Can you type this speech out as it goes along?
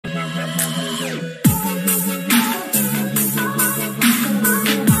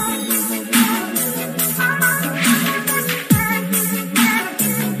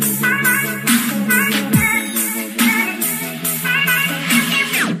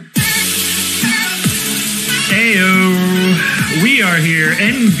are here.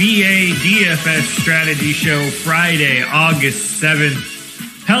 NBA DFS Strategy Show, Friday, August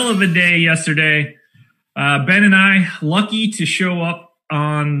 7th. Hell of a day yesterday. Ben and I, lucky to show up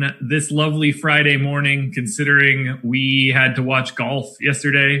on this lovely Friday morning, considering we had to watch golf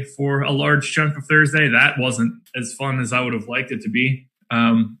yesterday for a large chunk of Thursday. That wasn't as fun as I would have liked it to be.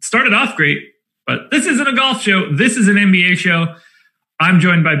 Started off great, but this isn't a golf show. This is an NBA show. I'm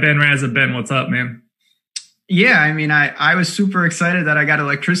joined by Ben Raza. Ben, what's up, man? Yeah, I mean, I was super excited that I got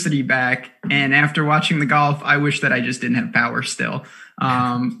electricity back. And after watching the golf, I wish that I just didn't have power still.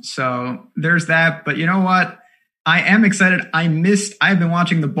 So there's that. But you know what? I am excited. I've been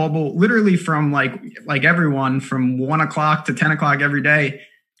watching the bubble literally from like everyone from 1 o'clock to 10 o'clock every day.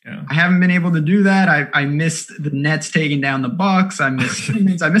 Yeah. I haven't been able to do that. I missed the Nets taking down the Bucks. I missed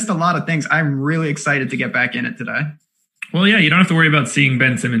Simmons. I missed a lot of things. I'm really excited to get back in it today. Well, yeah, you don't have to worry about seeing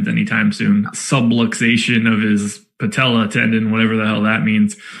Ben Simmons anytime soon. Subluxation of his patella tendon, whatever the hell that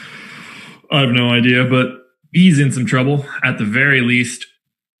means. I have no idea, but he's in some trouble at the very least.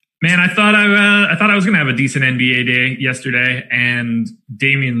 Man, I thought I was going to have a decent NBA day yesterday, and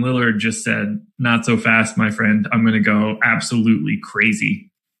Damian Lillard just said, "Not so fast, my friend. I'm going to go absolutely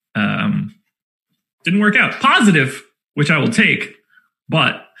crazy." Didn't work out. Positive, which I will take,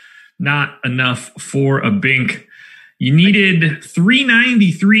 but not enough for a bink. You needed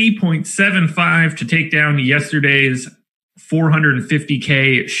 393.75 to take down yesterday's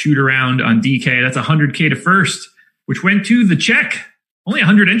 450K shoot around on DK. That's 100K to first, which went to the check. Only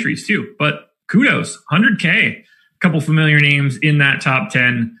 100 entries too, but kudos, 100K. A couple familiar names in that top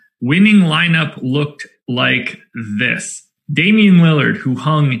 10. Winning lineup looked like this. Damian Lillard, who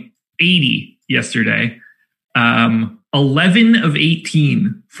hung 80 yesterday, 11 of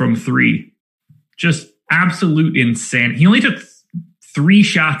 18 from three. Just absolute insane. He only took 3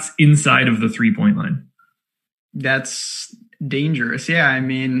 shots inside of the 3-point line. That's dangerous. Yeah, I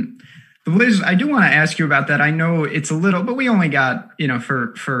mean, the Blazers, I do want to ask you about that. I know it's a little, but we only got,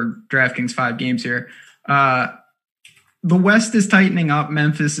 for DraftKings 5 games here. The West is tightening up.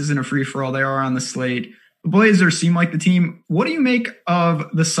 Memphis isn't a free-for-all. They are on the slate. The Blazers seem like the team. What do you make of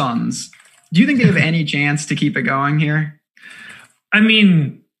the Suns? Do you think they have any chance to keep it going here? I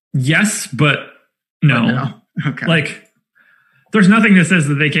mean, yes, but no. Okay. Like, there's nothing that says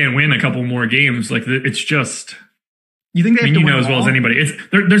that they can't win a couple more games. Like, it's just. You think they have to win as well as anybody.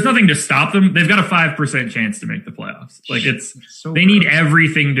 There's nothing to stop them. They've got a 5% chance to make the playoffs. Like, they need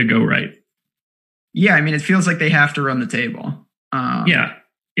everything to go right. Yeah, I mean, it feels like they have to run the table. Yeah,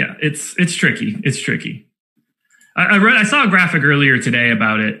 it's tricky. It's tricky. I saw a graphic earlier today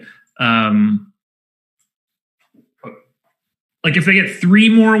about it. Like, if they get 3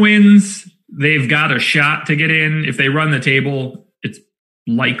 more wins, they've got a shot to get in. If they run the table, it's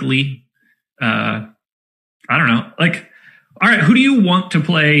likely. I don't know. Like, all right, who do you want to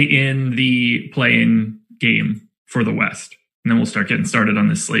play in the play-in game for the West? And then we'll start getting started on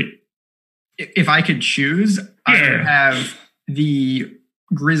this slate. If I could choose, I would have the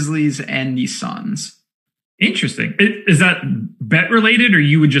Grizzlies and the Suns. Interesting. Is that bet related, or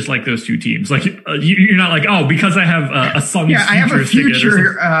you would just like those two teams? Like, you're not like, oh, because I have a Suns. Yeah, I have a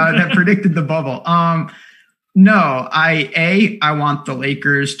future that predicted the bubble. No, I want the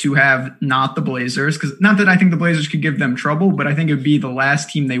Lakers to have not the Blazers, because not that I think the Blazers could give them trouble, but I think it would be the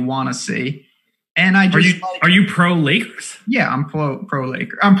last team they want to see. And I just are you pro Lakers? Yeah, I'm pro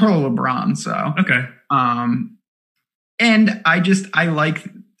Lakers. I'm pro LeBron. So okay. And I like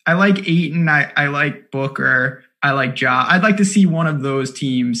Ayton. I like Booker. I like Ja. I'd like to see one of those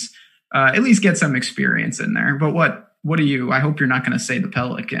teams at least get some experience in there. But what do you? I hope you're not going to say the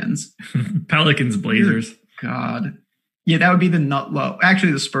Pelicans. Pelicans, Blazers. God. Yeah, that would be the nut low.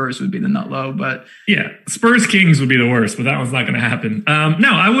 Actually, the Spurs would be the nut low, but yeah, Spurs Kings would be the worst, but that one's not going to happen.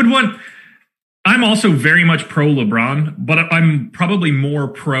 No, I'm also very much pro LeBron, but I'm probably more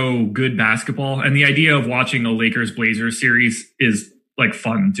pro good basketball. And the idea of watching a Lakers Blazers series is like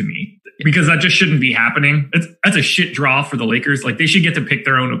fun to me, because that just shouldn't be happening. That's a shit draw for the Lakers. Like, they should get to pick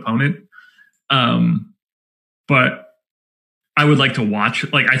their own opponent. But I would like to watch.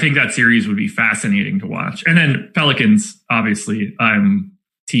 Like, I think that series would be fascinating to watch. And then Pelicans, obviously, I'm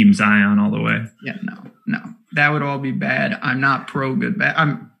Team Zion all the way. Yeah, no, that would all be bad. I'm not pro good.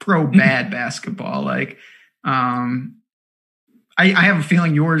 I'm pro bad basketball. Like, I have a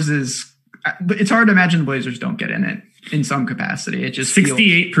feeling yours is. It's hard to imagine the Blazers don't get in it in some capacity. It just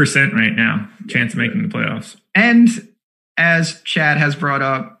 68% right now chance of making the playoffs. And as Chad has brought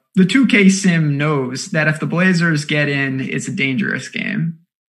up, the 2K sim knows that if the Blazers get in, it's a dangerous game.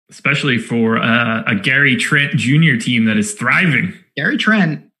 Especially for a Gary Trent Jr. team that is thriving. Gary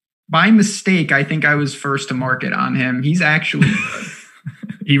Trent by mistake, I think I was first to market on him. He's actually good.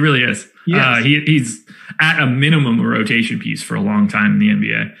 He really is. He's at a minimum a rotation piece for a long time in the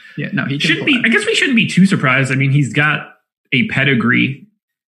NBA. Yeah, no, he shouldn't be. I guess we shouldn't be too surprised. I mean, he's got a pedigree.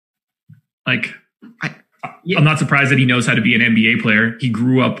 Like, I'm not surprised that he knows how to be an NBA player. He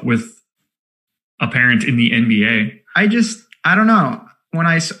grew up with a parent in the NBA. I don't know. When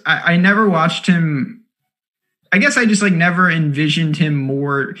I never watched him. I guess I just never envisioned him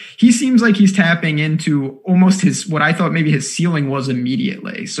more. He seems like he's tapping into almost what I thought maybe his ceiling was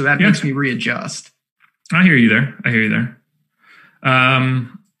immediately. So that makes me readjust. I hear you there.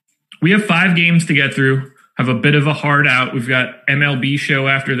 We have 5 games to get through. Have a bit of a hard out. We've got MLB show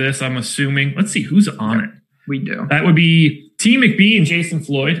after this, I'm assuming. Let's see who's on it. We do. That would be T. McBee and Jason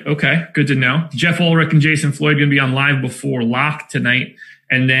Floyd. Okay, good to know. Jeff Ulrich and Jason Floyd going to be on Live Before Lock tonight.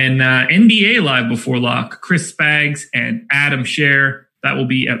 And then NBA Live Before Lock, Chris Spags and Adam Scher. That will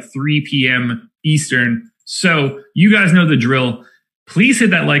be at 3 p.m. Eastern. So you guys know the drill. Please hit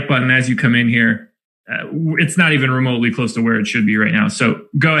that like button as you come in here. It's not even remotely close to where it should be right now. So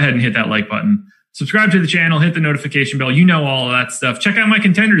go ahead and hit that like button. Subscribe to the channel, hit the notification bell. You know all of that stuff. Check out my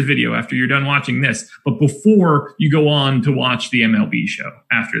contenders video after you're done watching this. But before you go on to watch the MLB show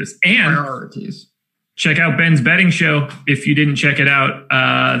after this. And priorities. Check out Ben's betting show if you didn't check it out.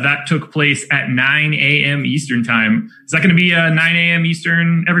 That took place at 9 a.m. Eastern time. Is that going to be 9 a.m.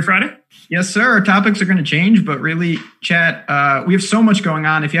 Eastern every Friday? Yes, sir. Our topics are going to change, but really, chat, we have so much going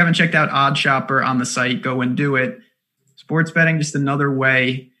on. If you haven't checked out Odd Shopper on the site, go and do it. Sports betting, just another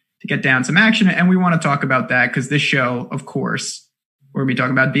way to get down some action. And we want to talk about that because this show, of course, we're going to be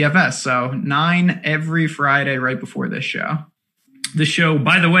talking about DFS. So 9 every Friday right before this show. The show,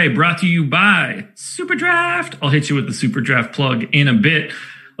 by the way, brought to you by SuperDraft. I'll hit you with the SuperDraft plug in a bit.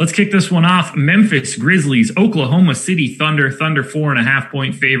 Let's kick this one off. Memphis Grizzlies, Oklahoma City Thunder. Thunder 4.5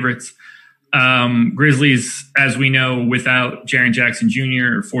 point favorites. Grizzlies, as we know, without Jaren Jackson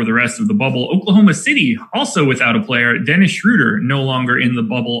Jr. for the rest of the bubble. Oklahoma City also without a player. Dennis Schroeder no longer in the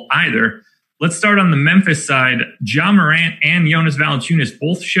bubble either. Let's start on the Memphis side. Ja Morant and Jonas Valanciunas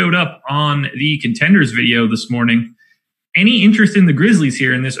both showed up on the contenders video this morning. Any interest in the Grizzlies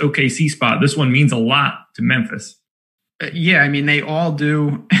here in this OKC spot? This one means a lot to Memphis. Yeah, I mean, they all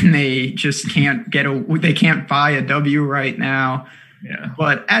do, and they just can't they can't buy a W right now. Yeah.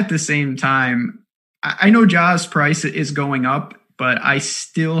 But at the same time, I know Ja's price is going up, but I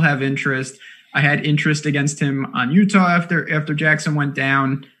still have interest. I had interest against him on Utah after Jackson went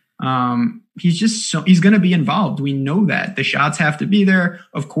down. He's going to be involved. We know that. The shots have to be there.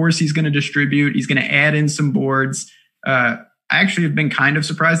 Of course, he's going to distribute. He's going to add in some boards. I actually have been kind of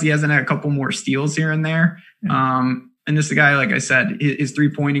surprised he hasn't had a couple more steals here and there. Yeah. And this is a guy, like I said, his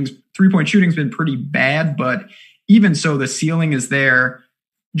three-point shooting's been pretty bad, but even so, the ceiling is there.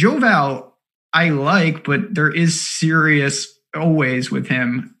 Joval, I like, but there is serious, always with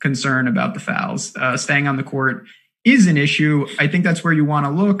him, concern about the fouls. Staying on the court is an issue. I think that's where you want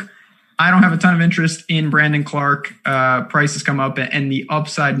to look. I don't have a ton of interest in Brandon Clark. Price has come up, and the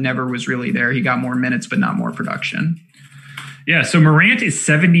upside never was really there. He got more minutes, but not more production. Yeah, so Morant is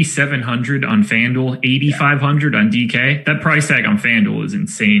 7,700 on FanDuel, 8,500 on DK. That price tag on FanDuel is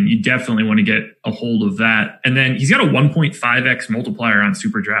insane. You definitely want to get a hold of that. And then he's got a 1.5x multiplier on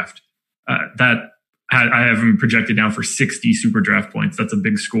SuperDraft. That I have him projected now for 60 SuperDraft points. That's a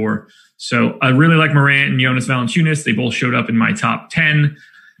big score. So I really like Morant and Jonas Valanciunas. They both showed up in my top 10.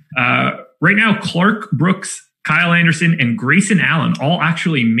 Right now, Clark, Brooks, Kyle Anderson, and Grayson Allen all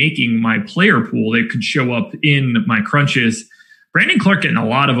actually making my player pool. They could show up in my crunches. Brandon Clark getting a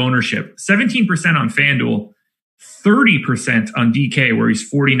lot of ownership. 17% on FanDuel, 30% on DK, where he's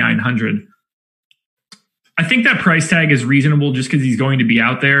 4,900. I think that price tag is reasonable just because he's going to be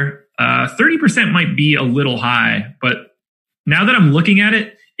out there. 30% might be a little high, but now that I'm looking at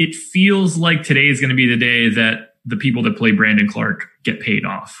it, it feels like today is going to be the day that the people that play Brandon Clark get paid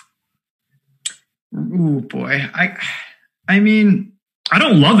off. Ooh, boy. I mean, I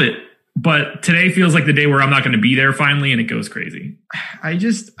don't love it, but today feels like the day where I'm not going to be there finally, and it goes crazy. I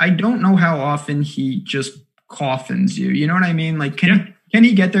don't know how often he just coffins you. You know what I mean? Like, can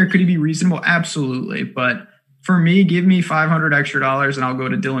he get there? Could he be reasonable? Absolutely. But for me, give me $500 extra and I'll go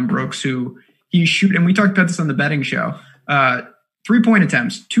to Dylan Brooks, who he's shooting. And we talked about this on the betting show. 3-point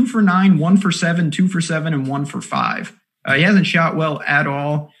attempts, 2 for 9, 1 for 7, 2 for 7, and 1 for 5. He hasn't shot well at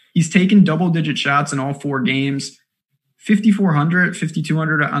all. He's taken double-digit shots in all 4 games. 5,400,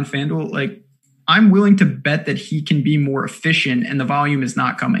 5,200 on FanDuel. Like, I'm willing to bet that he can be more efficient, and the volume is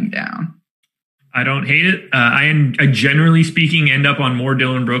not coming down. I don't hate it. I generally speaking, end up on more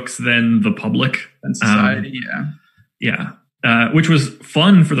Dylan Brooks than the public. Than society, yeah. which was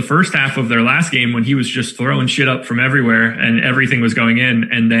fun for the first half of their last game when he was just throwing shit up from everywhere and everything was going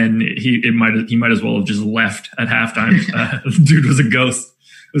in. And then he might as well have just left at halftime. Dude was a ghost.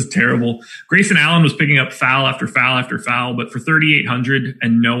 It was terrible. Grayson Allen was picking up foul after foul after foul, but for 3,800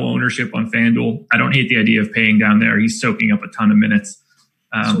 and no ownership on FanDuel, I don't hate the idea of paying down there. He's soaking up a ton of minutes.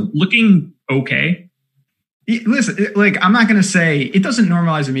 Looking okay. Listen, like, I'm not going to say it doesn't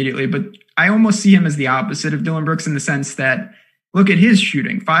normalize immediately, but I almost see him as the opposite of Dylan Brooks in the sense that look at his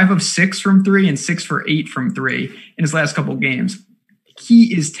shooting, 5 of 6 from 3 and 6 for 8 from 3 in his last couple of games.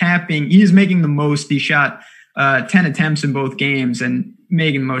 He is making the most. He shot 10 attempts in both games and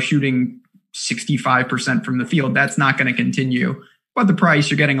making the most, shooting 65% from the field. That's not going to continue, but the price,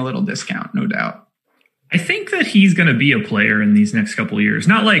 you're getting a little discount, no doubt. I think that he's going to be a player in these next couple of years.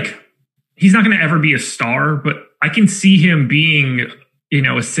 Not like he's not going to ever be a star, but I can see him being, a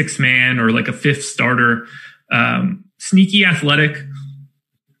 6th man or like a 5th starter. Sneaky athletic,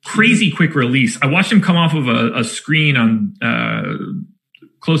 crazy quick release. I watched him come off of a screen on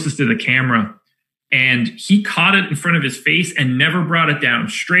closest to the camera, and he caught it in front of his face and never brought it down.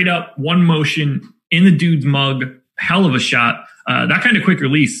 Straight up, one motion in the dude's mug. Hell of a shot. That kind of quick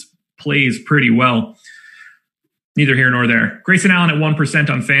release plays pretty well. Neither here nor there. Grayson Allen at 1%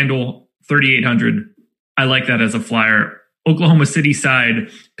 on FanDuel, 3,800. I like that as a flyer. Oklahoma City side,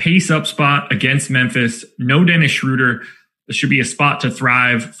 pace up spot against Memphis. No Dennis Schroeder. This should be a spot to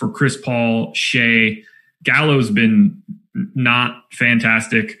thrive for Chris Paul, Shea. Gallo's been not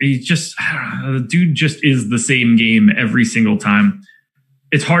fantastic. The dude just is the same game every single time.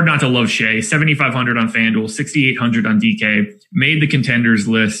 It's hard not to love Shea. 7,500 on FanDuel, 6,800 on DK. Made the contenders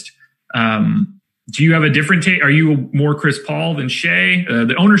list. Do you have a different take? Are you more Chris Paul than Shea?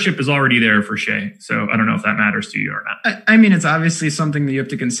 The ownership is already there for Shea, so I don't know if that matters to you or not. I mean, it's obviously something that you have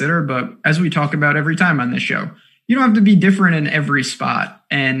to consider, but as we talk about every time on this show, you don't have to be different in every spot.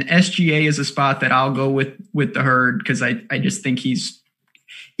 And SGA is a spot that I'll go with the herd because I just think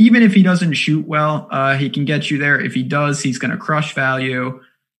even if he doesn't shoot well, he can get you there. If he does, he's going to crush value.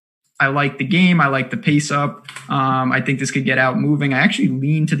 I like the game. I like the pace up. I think this could get out moving. I actually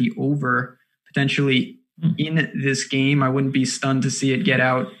lean to the over potentially in this game. I wouldn't be stunned to see it get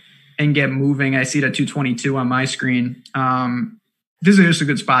out and get moving. I see it at 222 on my screen. This is just a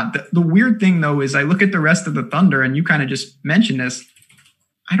good spot. The weird thing, though, is I look at the rest of the Thunder, and you kind of just mentioned this.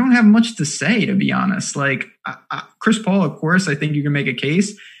 I don't have much to say, to be honest. Like, Chris Paul, of course, I think you can make a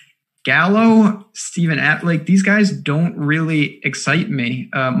case. Gallo, Steven, like, these guys don't really excite me.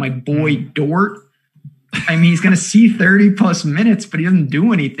 My boy Dort, I mean, he's going to see 30-plus minutes, but he doesn't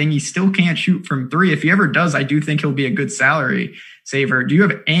do anything. He still can't shoot from 3. If he ever does, I do think he'll be a good salary saver. Do you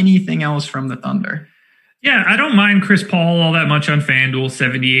have anything else from the Thunder? Yeah, I don't mind Chris Paul all that much on FanDuel,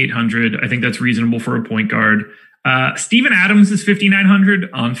 7,800. I think that's reasonable for a point guard. Steven Adams is 5,900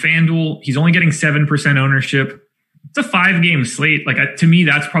 on FanDuel. He's only getting 7% ownership. It's a 5-game slate. Like, to me,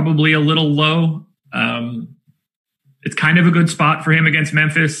 that's probably a little low. It's kind of a good spot for him against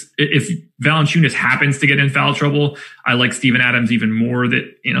Memphis. If Valanciunas happens to get in foul trouble, I like Steven Adams even more. That,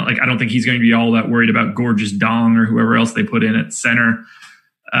 I don't think he's going to be all that worried about Gorgeous Dong or whoever else they put in at center.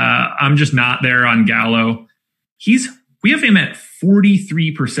 I'm just not there on Gallo. We have him at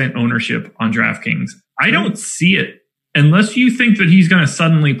 43% ownership on DraftKings. I don't see it unless you think that he's going to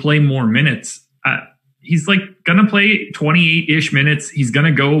suddenly play more minutes. He's going to play 28-ish minutes. He's going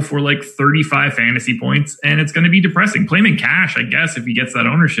to go for 35 fantasy points, and it's going to be depressing. Play him in cash, I guess, if he gets that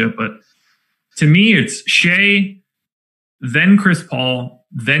ownership. But to me, it's Shea, then Chris Paul,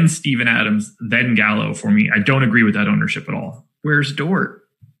 then Steven Adams, then Gallo for me. I don't agree with that ownership at all. Where's Dort?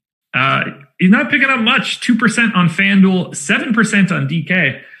 He's not picking up much. 2% on FanDuel, 7% on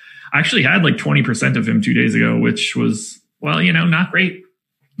DK. I actually had 20% of him 2 days ago, which was, not great.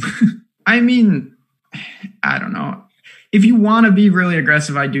 I mean, I don't know. If you want to be really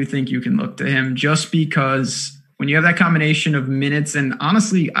aggressive, I do think you can look to him just because when you have that combination of minutes and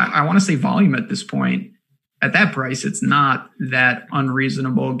honestly, I want to say volume at this point, at that price, it's not that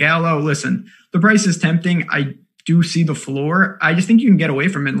unreasonable. Gallo, listen, the price is tempting. I do see the floor. I just think you can get away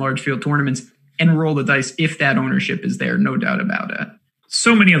from it in large field tournaments and roll the dice if that ownership is there. No doubt about it.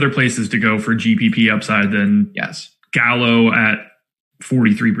 So many other places to go for GPP upside than Gallo at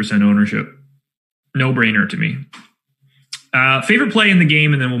 43% ownership. No brainer to me. Favorite play in the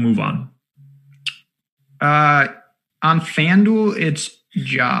game, and then we'll move on. On FanDuel, it's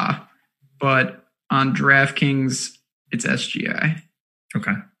Ja, but on DraftKings, it's SGA.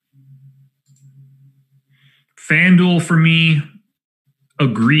 Okay. FanDuel for me,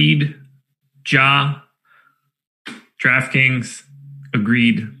 agreed. Ja. DraftKings,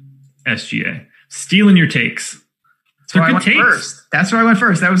 agreed. SGA. Stealing your takes. That's why I went first. That's why I went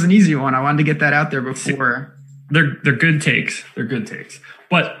first. That was an easy one. I wanted to get that out there before. They're good takes. They're good takes.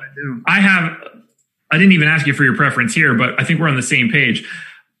 But I didn't even ask you for your preference here, but I think we're on the same page.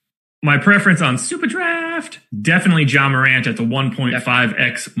 My preference on SuperDraft, definitely Ja Morant at the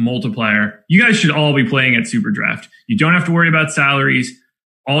 1.5x multiplier. You guys should all be playing at SuperDraft. You don't have to worry about salaries.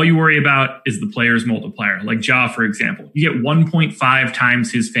 All you worry about is the player's multiplier. Like Ja, for example. You get 1.5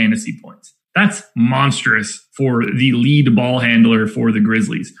 times his fantasy points. That's monstrous for the lead ball handler for the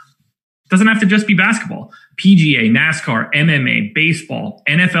Grizzlies. Doesn't have to just be basketball. PGA, NASCAR, MMA, baseball,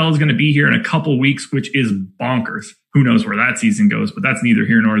 NFL is going to be here in a couple weeks, which is bonkers. Who knows where that season goes, but that's neither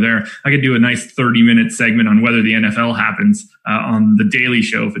here nor there. I could do a nice 30-minute segment on whether the NFL happens on The Daily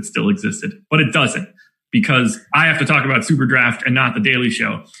Show if it still existed, but it doesn't because I have to talk about SuperDraft and not The Daily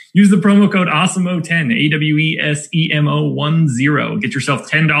Show. Use the promo code AWESEMO10, AWESEMO10. Get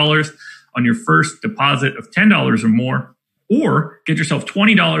yourself $10 on your first deposit of $10 or more, or get yourself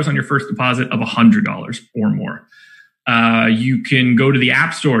 $20 on your first deposit of $100 or more. You can go to the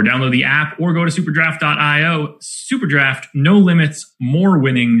App Store, download the app, or go to superdraft.io. SuperDraft, no limits, more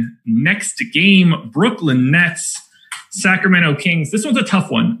winning. Next game, Brooklyn Nets, Sacramento Kings. This one's a tough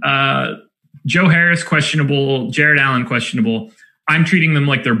one. Joe Harris, questionable. Jared Allen, questionable. I'm treating them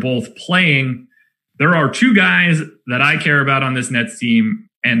like they're both playing. There are two guys that I care about on this Nets team,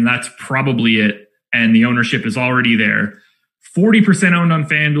 and that's probably it. And the ownership is already there. 40% owned on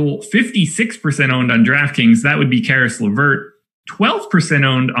FanDuel, 56% owned on DraftKings. That would be Karis LeVert. 12%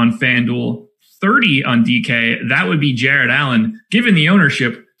 owned on FanDuel, 30% on DK. That would be Jared Allen. Given the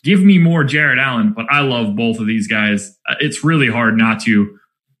ownership, give me more Jared Allen, but I love both of these guys. It's really hard not to.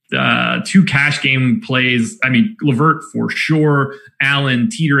 Two cash game plays. I mean, LeVert for sure. Allen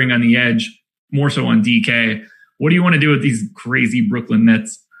teetering on the edge, more so on DK. What do you want to do with these crazy Brooklyn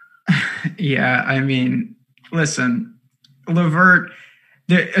Nets? Yeah, I mean, listen, LeVert,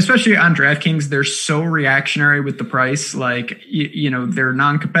 especially on DraftKings, they're so reactionary with the price. Like, they're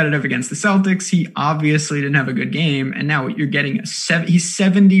non-competitive against the Celtics. He obviously didn't have a good game, and now you're getting he's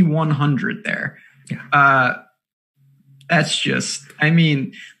 7,100 there. Yeah. That's just, I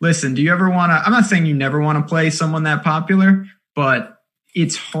mean, listen, do you ever want to, I'm not saying you never want to play someone that popular, but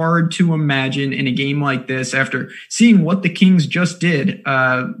it's hard to imagine in a game like this, after seeing what the Kings just did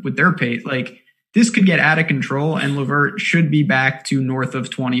with their pace, like this could get out of control, and LeVert should be back to north of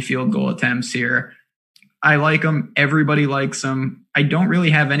 20 field goal attempts here. I like him. Everybody likes him. I don't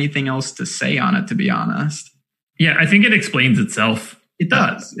really have anything else to say on it, to be honest. Yeah, I think it explains itself. It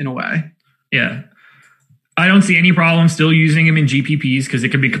does, in a way. Yeah. I don't see any problem still using him in GPPs because it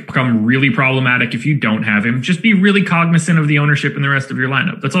can become really problematic if you don't have him. Just be really cognizant of the ownership in the rest of your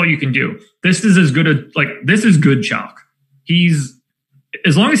lineup. That's all you can do. This is as good this is good chalk.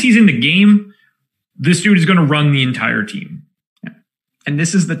 As long as he's in the game, this dude is going to run the entire team. Yeah. And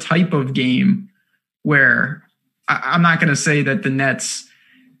this is the type of game where I'm not going to say that the Nets,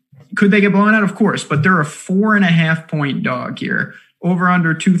 could they get blown out? Of course, but they're a 4.5 point dog here. Over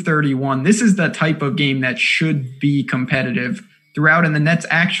under 231. This is the type of game that should be competitive throughout, and the Nets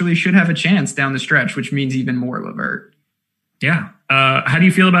actually should have a chance down the stretch, which means even more LeVert. Yeah. How do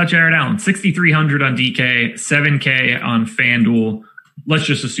you feel about Jared Allen? 6,300 on DK, 7K on FanDuel. Let's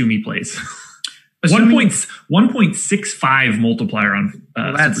just assume he plays. 1.65 multiplier on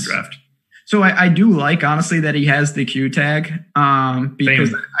SuperDraft. So I do like, honestly, that he has the Q tag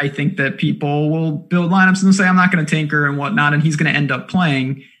because I think that people will build lineups and they'll say, I'm not going to tinker and whatnot, and he's going to end up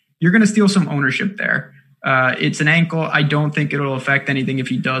playing. You're going to steal some ownership there. It's an ankle. I don't think it'll affect anything if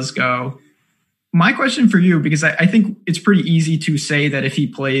he does go. My question for you, because I think it's pretty easy to say that if he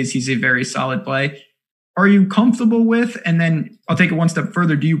plays, he's a very solid play. Are you comfortable with, and then I'll take it one step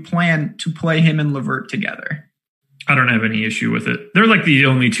further, do you plan to play him and LeVert together? I don't have any issue with it. They're like the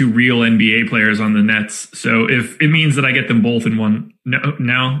only two real NBA players on the Nets. So if it means that I get them both in one,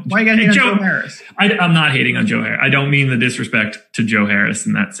 no. Why you got to hate on Joe Harris? I'm not hating on Joe Harris. I don't mean the disrespect to Joe Harris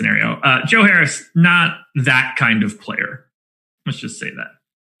in that scenario. Joe Harris, not that kind of player. Let's just say that.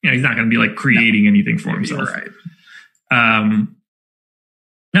 He's not going to be like creating anything for himself. Right.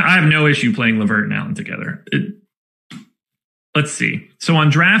 Now, I have no issue playing LeVert and Allen together. Let's see. So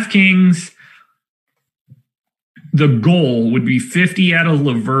on DraftKings, the goal would be 50 out of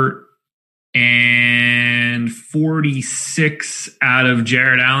LeVert and 46 out of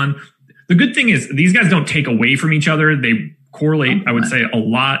Jared Allen. The good thing is these guys don't take away from each other. They correlate, I would say, a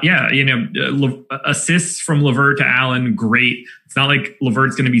lot. Yeah, assists from LeVert to Allen, great. It's not like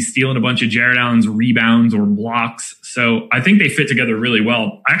LeVert's going to be stealing a bunch of Jared Allen's rebounds or blocks. So I think they fit together really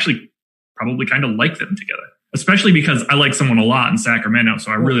well. I actually probably kind of like them together, especially because I like someone a lot in Sacramento.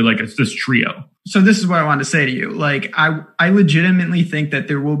 So I really like this trio. So this is what I wanted to say to you. Like, I legitimately think that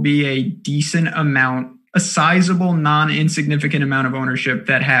there will be a decent amount, a sizable, non-insignificant amount of ownership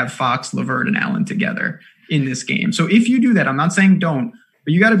that have Fox, LeVert, and Allen together in this game. So if you do that, I'm not saying don't,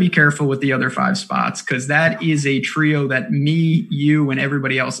 but you got to be careful with the other 5 spots, because that is a trio that me, you, and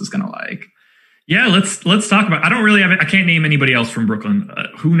everybody else is going to like. Yeah, let's talk about. I don't really have. I can't name anybody else from Brooklyn.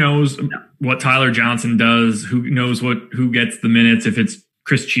 Who knows what Tyler Johnson does? Who knows who gets the minutes? If it's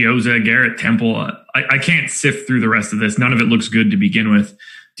Chris Chiozza, Garrett Temple, I can't sift through the rest of this. None of it looks good to begin with.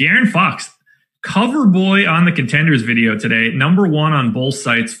 De'Aaron Fox, cover boy on the Contenders video today. Number 1 on both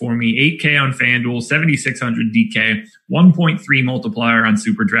sites for me. 8K on FanDuel, 7,600 DK, 1.3 multiplier on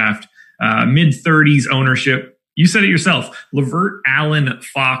SuperDraft, mid-30s ownership. You said it yourself. LeVert, Allen,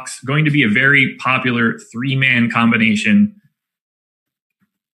 Fox, going to be a very popular 3-man combination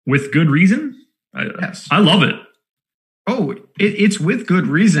with good reason. Yes. I love it. Oh, it's with good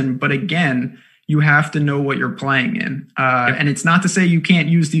reason. But again, you have to know what you're playing in. And it's not to say you can't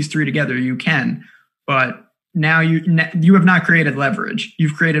use these 3 together. You can. But now you have not created leverage.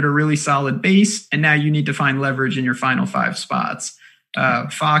 You've created a really solid base. And now you need to find leverage in your final 5 spots.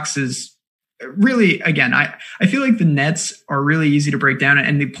 Fox is really, again, I feel like the Nets are really easy to break down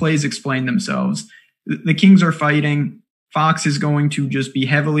and the plays explain themselves. The Kings are fighting. Fox is going to just be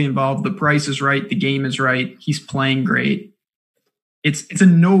heavily involved. The price is right. The game is right. He's playing great. It's a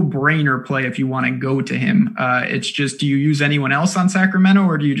no-brainer play if you want to go to him. It's just, do you use anyone else on Sacramento,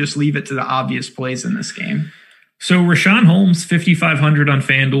 or do you just leave it to the obvious plays in this game? So Rashawn Holmes, 5,500 on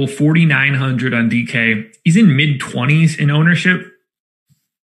FanDuel, 4,900 on DK. He's in mid-20s in ownership.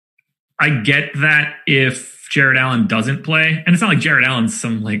 I get that if Jared Allen doesn't play, and it's not like Jared Allen's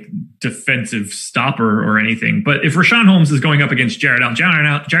some like defensive stopper or anything, but if Rashawn Holmes is going up against Jared Allen,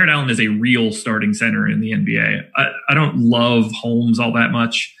 Jared Allen is a real starting center in the NBA. I don't love Holmes all that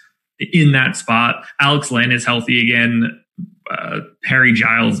much in that spot. Alex Len is healthy again. Harry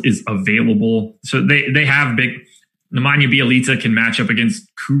Giles is available. So they have big. Nemanja Bjelica can match up against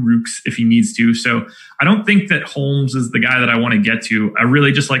Kurucs if he needs to. So I don't think that Holmes is the guy that I want to get to. I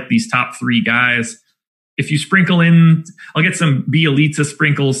really just like these top 3 guys. If you sprinkle in, I'll get some Bjelica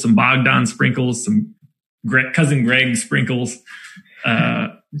sprinkles, some Bogdan sprinkles, some cousin Greg sprinkles.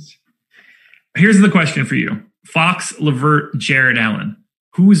 Here's the question for you. Fox, LeVert, Jared Allen.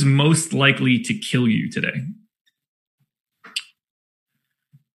 Who's most likely to kill you today?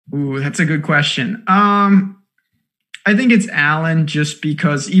 Ooh, that's a good question. I think it's Allen, just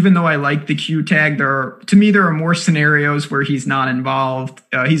because even though I like the Q tag, there are more scenarios where he's not involved.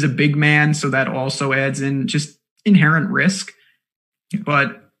 He's a big man, so that also adds in just inherent risk.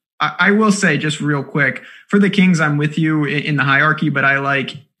 But I will say, just real quick, for the Kings, I'm with you in the hierarchy, but I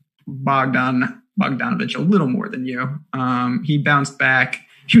like Bogdanovich a little more than you. He bounced back.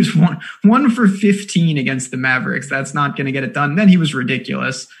 He was one for 15 against the Mavericks. That's not going to get it done. Then he was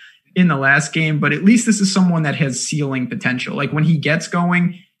ridiculous in the last game, but at least this is someone that has ceiling potential. Like when he gets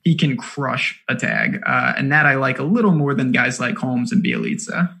going, he can crush a tag. And that I like a little more than guys like Holmes and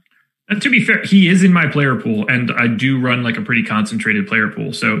Bjelica. And to be fair, he is in my player pool, and I do run like a pretty concentrated player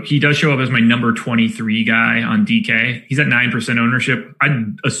pool. So he does show up as my number 23 guy on DK. He's at 9% ownership.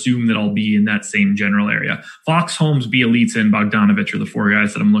 I'd assume that I'll be in that same general area. Fox, Holmes, Bjelica, and Bogdanovich are the 4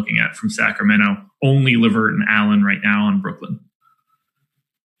 guys that I'm looking at from Sacramento. Only LeVert and Allen right now on Brooklyn.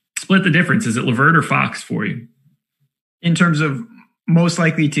 Split the difference. Is it LeVert or Fox for you? In terms of most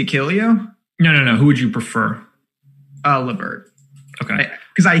likely to kill you? No. Who would you prefer? LeVert. Okay.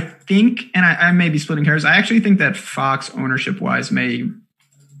 Because I think, and I may be splitting hairs, I actually think that Fox ownership-wise may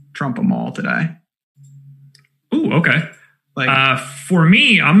trump them all today. Ooh, okay. For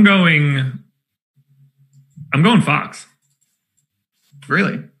me, I'm going Fox.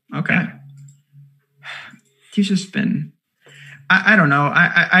 Really? Okay. Yeah. He's just been... I don't know.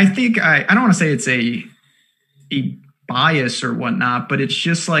 I think I don't want to say it's a bias or whatnot, but it's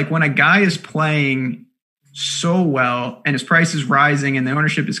just like when a guy is playing so well and his price is rising and the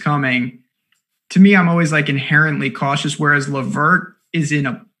ownership is coming, to me, I'm always like inherently cautious. Whereas LeVert is in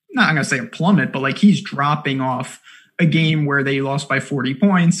not I'm going to say a plummet, but like he's dropping off a game where they lost by 40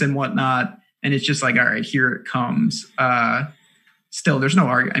 points and whatnot. And it's just like, all right, here it comes. Still, there's no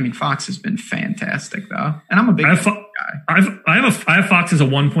argument. I mean, Fox has been fantastic, though. And I'm a big guy. I have Fox as a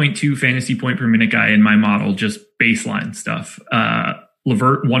 1.2 fantasy point per minute guy in my model, just baseline stuff.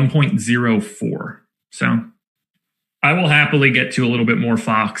 LeVert, 1.04. So I will happily get to a little bit more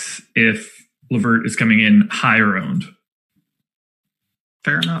Fox if LeVert is coming in higher owned.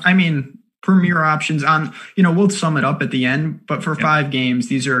 Fair enough. I mean, premier options on, we'll sum it up at the end, but for 5 games,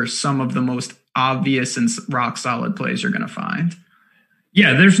 these are some of the most obvious and rock solid plays you're going to find.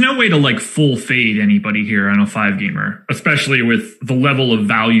 Yeah, there's no way to like full fade anybody here on a 5-gamer, especially with the level of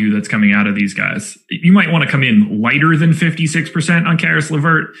value that's coming out of these guys. You might want to come in lighter than 56% on Karis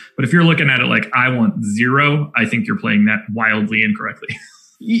LeVert, but if you're looking at it like I want 0, I think you're playing that wildly incorrectly.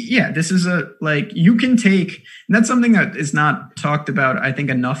 Yeah, this is you can take, and that's something that is not talked about, I think,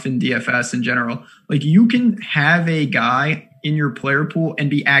 enough in DFS in general. Like, you can have a guy in your player pool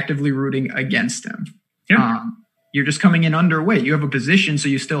and be actively rooting against him. Yeah. You're just coming in underweight. You have a position, so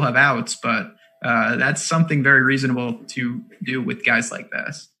you still have outs, but that's something very reasonable to do with guys like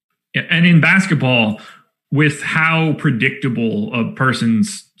this. Yeah, and in basketball, with how predictable a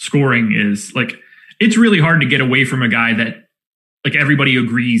person's scoring is, like, it's really hard to get away from a guy that like everybody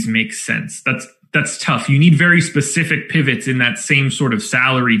agrees makes sense. That's tough. You need very specific pivots in that same sort of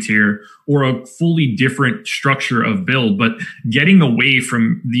salary tier or a fully different structure of build. But getting away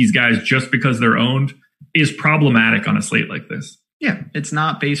from these guys just because they're owned is problematic on a slate like this. Yeah, it's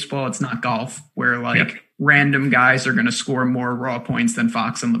not baseball. It's not golf where random guys are going to score more raw points than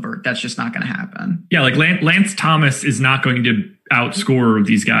Fox and LeVert. That's just not going to happen. Yeah, like Lance Thomas is not going to outscore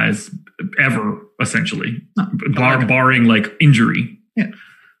these guys ever, essentially, barring like injury. Yeah,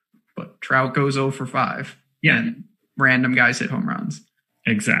 but Trout goes 0 for 5. Yeah, and random guys hit home runs.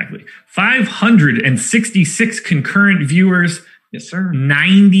 Exactly. 566 concurrent viewers. Yes, sir.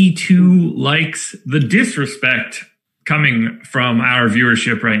 92 likes. The disrespect coming from our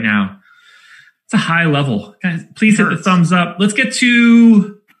viewership right now. It's a high level. Guys, please hit the thumbs up. Let's get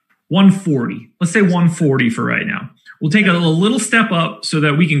to 140. Let's say 140 for right now. We'll take a little step up so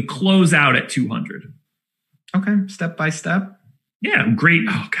that we can close out at 200. Okay, step by step. Yeah, great.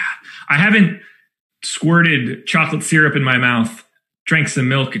 Oh, God. I haven't squirted chocolate syrup in my mouth, drank some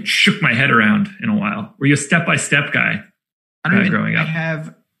milk, and shook my head around in a while. Were you a step-by-step guy growing up? I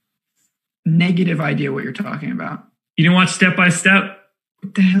have negative idea what you're talking about. You didn't watch Step by Step?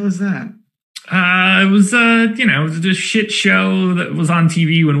 What the hell is that? It was a shit show that was on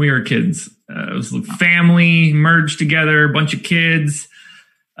TV when we were kids. It was a family merged together, a bunch of kids.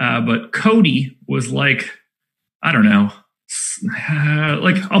 But Cody was like, I don't know,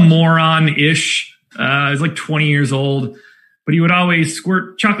 like a moron-ish. He's like 20 years old, but he would always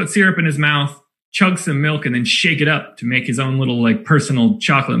squirt chocolate syrup in his mouth, chug some milk, and then shake it up to make his own little like personal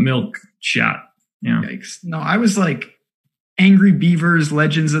chocolate milk shot. Yeah. Yikes. No, I was like Angry Beavers,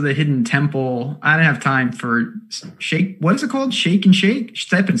 Legends of the Hidden Temple. I didn't have time for shake. What is it called? Shake and shake?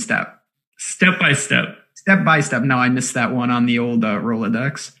 Step and step. Step by step. Step by step. No, I missed that one on the old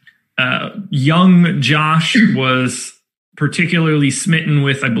Rolodex. Young Josh was particularly smitten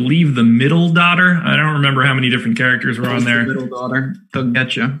with, I believe, the middle daughter. I don't remember how many different characters were on there. The middle daughter. They'll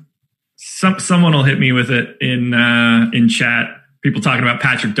get you. Someone will hit me with it in chat. People talking about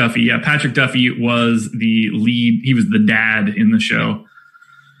Patrick Duffy. Yeah, Patrick Duffy was the lead. He was the dad in the show.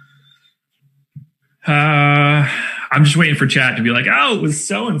 I'm just waiting for chat to be like, oh, it was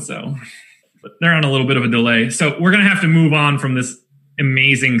so-and-so. But they're on a little bit of a delay. So we're going to have to move on from this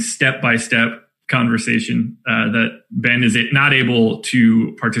amazing step-by-step conversation that Ben is not able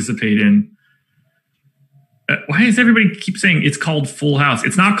to participate in. Why does everybody keep saying it's called Full House?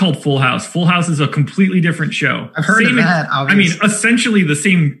 It's not called Full House. Full House is a completely different show. I've heard of that. I mean, essentially the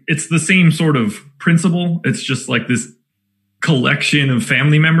same. It's the same sort of principle. It's just like this collection of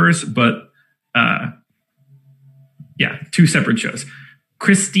family members, but yeah, two separate shows.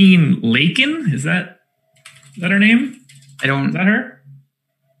 Christine Lakin, is that her name? Is that her?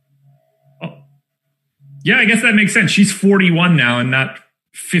 Oh, yeah, I guess that makes sense. She's 41 now and not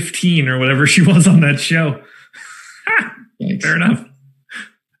 15 or whatever she was on that show. Fair enough.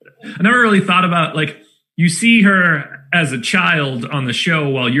 I never really thought about, like, you see her as a child on the show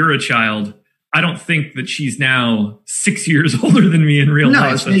while you're a child. I don't think that she's now 6 years older than me in real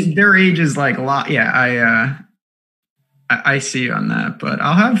life. No, their age is like a lot. Yeah, I see you on that. But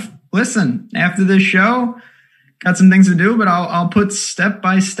listen, after this show, got some things to do, but I'll put step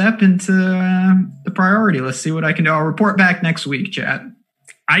by step into the priority. Let's see what I can do. I'll report back next week, chat.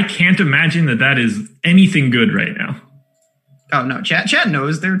 I can't imagine that is anything good right now. Oh no, chat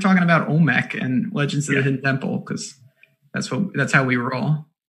knows. They're talking about Olmec and Legends of the Hidden Temple because that's how we roll.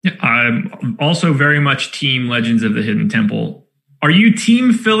 Yeah, I'm also very much team Legends of the Hidden Temple. Are you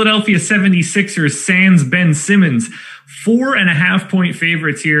team Philadelphia 76ers sans Ben Simmons? 4.5 point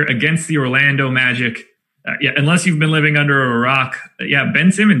favorites here against the Orlando Magic. Yeah, unless you've been living under a rock. Yeah,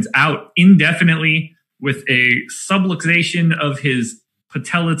 Ben Simmons out indefinitely with a subluxation of his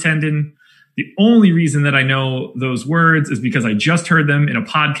patella tendon. The only reason that I know those words is because I just heard them in a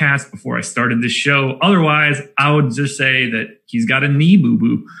podcast before I started this show. Otherwise, I would just say that he's got a knee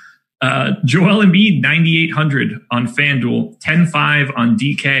boo-boo. Joel Embiid, 9,800 on FanDuel, 10.5 on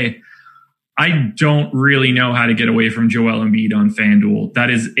DK. I don't really know how to get away from Joel Embiid on FanDuel. That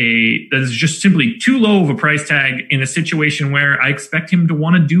is just simply too low of a price tag in a situation where I expect him to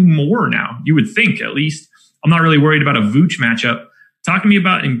want to do more now. You would think, at least. I'm not really worried about a Vooch matchup. Talk to me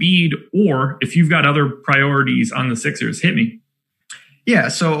about Embiid, or if you've got other priorities on the Sixers, hit me. Yeah,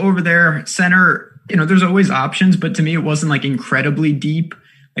 so over there, center, there's always options, but to me, it wasn't like incredibly deep.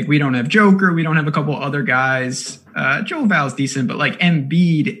 Like, we don't have Joker, we don't have a couple other guys. Joe Val's decent, but like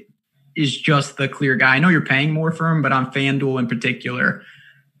Embiid is just the clear guy. I know you're paying more for him, but on FanDuel in particular,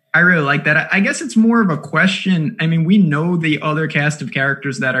 I really like that. I guess it's more of a question. I mean, we know the other cast of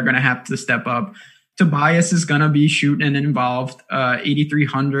characters that are going to have to step up. Tobias is going to be shooting and involved.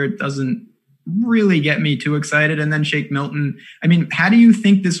 8,300 doesn't really get me too excited. And then Shake Milton. I mean, how do you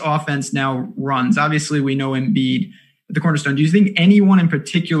think this offense now runs? Obviously, we know Embiid at the cornerstone. Do you think anyone in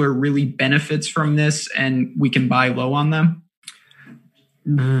particular really benefits from this and we can buy low on them?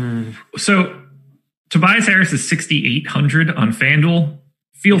 So Tobias Harris is 6,800 on FanDuel.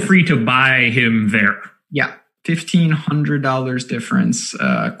 Feel free to buy him there. Yeah, $1,500 difference.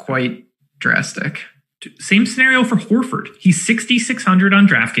 Quite drastic. Same scenario for Horford. He's 6,600 on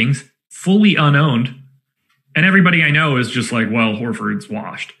DraftKings, fully unowned. And everybody I know is just like, well, Horford's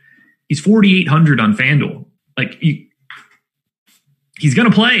washed. He's 4,800 on FanDuel. Like, he's going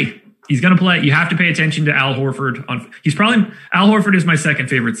to play. He's going to play. You have to pay attention to Al Horford. Al Horford is my second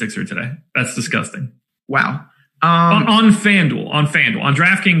favorite Sixer today. That's disgusting. Wow. On FanDuel. On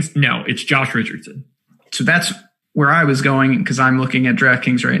DraftKings, no, it's Josh Richardson. So that's where I was going, because I'm looking at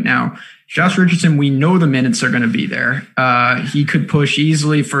DraftKings right now. Josh Richardson, we know the minutes are going to be there. He could push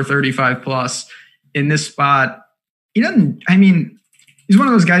easily for 35 plus in this spot. He's one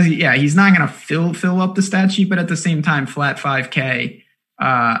of those guys. He's not going to fill up the stat sheet, but at the same time, flat 5K.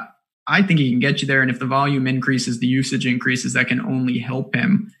 I think he can get you there. And if the volume increases, the usage increases, that can only help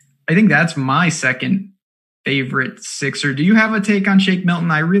him. I think that's my second favorite Sixer. Do you have a take on Shake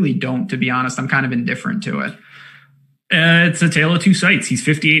Milton? I really don't, to be honest. I'm kind of indifferent to it. It's a tale of two sites. He's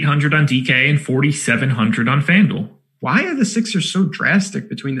 5,800 on DK and 4,700 on FanDuel. Why are the Sixers so drastic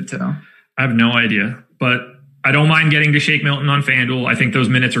between the two? I have no idea, but I don't mind getting to Shake Milton on FanDuel. I think those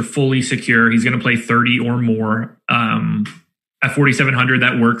minutes are fully secure. He's going to play 30 or more. At 4,700,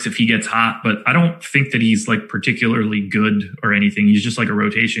 that works if he gets hot, but I don't think that he's like particularly good or anything. He's just like a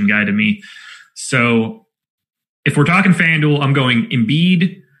rotation guy to me. So if we're talking FanDuel, I'm going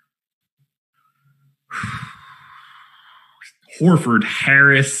Embiid, Horford,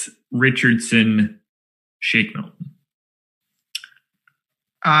 Harris, Richardson, Shake Milton.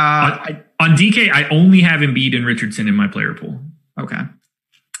 On DK, I only have Embiid and Richardson in my player pool. Okay.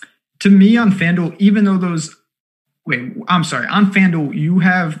 To me on FanDuel, even though those... Wait, I'm sorry. On FanDuel, you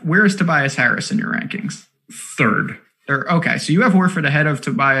have... Where is Tobias Harris in your rankings? Third. Okay, so you have Horford ahead of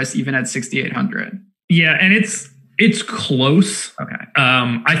Tobias even at 6,800. Yeah, and it's close. Okay.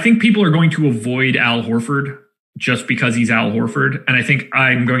 I think people are going to avoid Al Horford just because he's Al Horford. And I think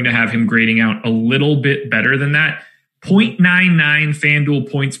I'm going to have him grading out a little bit better than that. 0.99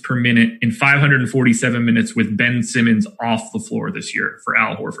 FanDuel points per minute in 547 minutes with Ben Simmons off the floor this year for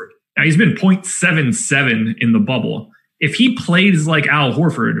Al Horford. Now, he's been 0.77 in the bubble. If he plays like Al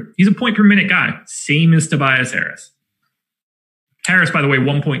Horford, he's a point per minute guy. Same as Tobias Harris. Harris, by the way,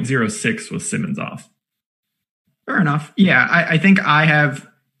 1.06 with Simmons off. Fair enough. Yeah, I think I have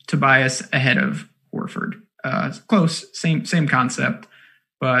Tobias ahead of Horford. Close, same concept.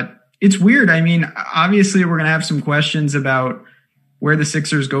 But it's weird. I mean, obviously, we're going to have some questions about where the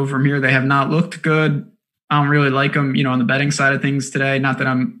Sixers go from here. They have not looked good. I don't really like them, on the betting side of things today. Not that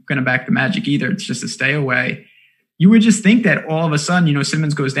I'm going to back the Magic either. It's just a stay away. You would just think that all of a sudden,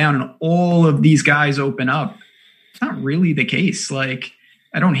 Simmons goes down and all of these guys open up. It's not really the case. Like,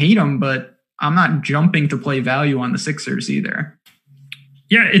 I don't hate them, but I'm not jumping to play value on the Sixers either.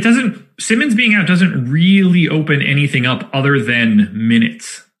 Yeah, Simmons being out doesn't really open anything up other than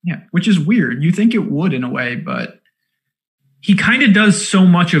minutes. Yeah, which is weird. You think it would in a way, but he kind of does so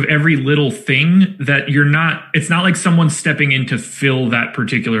much of every little thing that it's not like someone's stepping in to fill that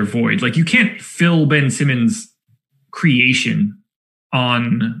particular void. Like, you can't fill Ben Simmons' creation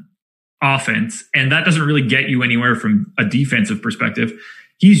on offense, and that doesn't really get you anywhere from a defensive perspective.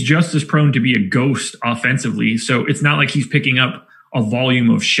 He's just as prone to be a ghost offensively, so it's not like he's picking up a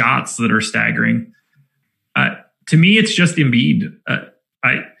volume of shots that are staggering. To me, it's just Embiid.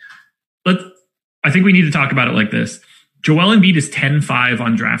 I think we need to talk about it like this. Joel Embiid is 10.5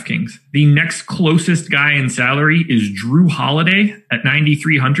 on DraftKings. The next closest guy in salary is Drew Holiday at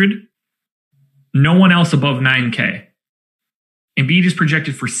 9,300. No one else above 9K. Embiid is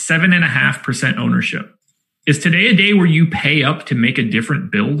projected for 7.5% ownership. Is today a day where you pay up to make a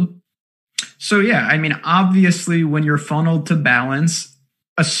different build? So, yeah, I mean, obviously, when you're funneled to balance,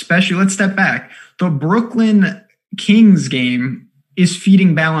 especially, let's step back. The Brooklyn Kings game is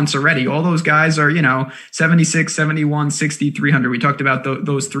feeding balance already. All those guys are, 76, 71, 60, 300. We talked about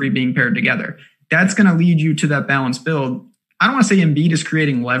those three being paired together. That's going to lead you to that balanced build. I don't want to say Embiid is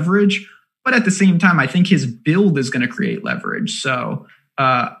creating leverage, but at the same time, I think his build is going to create leverage. So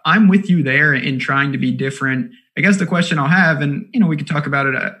I'm with you there in trying to be different. I guess the question I'll have, and we could talk about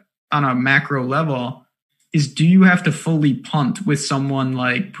it on a macro level, is do you have to fully punt with someone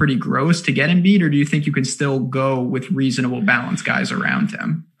like pretty gross to get Embiid, or do you think you can still go with reasonable balance guys around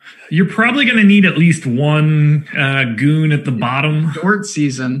him? You're probably going to need at least one goon at the bottom. Short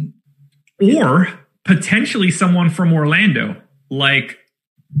season. Or potentially someone from Orlando, like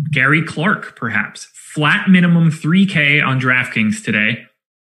Gary Clark, perhaps. Flat minimum 3K on DraftKings today.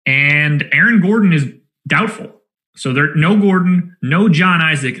 And Aaron Gordon is doubtful. So there, no Gordon, no John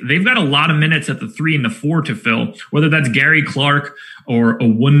Isaac. They've got a lot of minutes at the 3 and the 4 to fill, whether that's Gary Clark or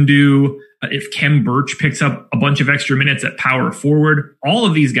Owundu. If Kem Birch picks up a bunch of extra minutes at power forward, all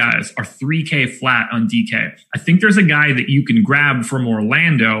of these guys are 3K flat on DK. I think there's a guy that you can grab from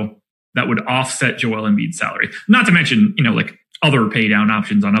Orlando that would offset Joel Embiid's salary. Not to mention, like other pay down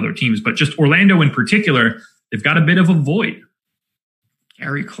options on other teams, but just Orlando in particular, they've got a bit of a void.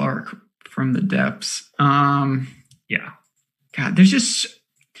 Gary Clark from the depths. Yeah. God, there's just,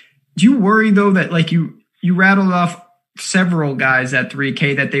 do you worry though that like you rattled off several guys at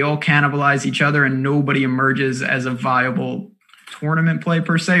 3K that they all cannibalize each other and nobody emerges as a viable tournament play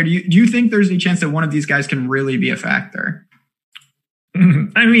per se? Or do you think there's a chance that one of these guys can really be a factor?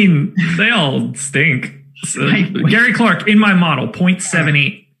 I mean, they all stink. So, Gary Clark in my model,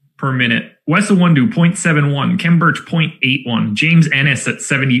 0.78 per minute. Wes Owundu, 0.71. Kem Birch, 0.81. James Ennis at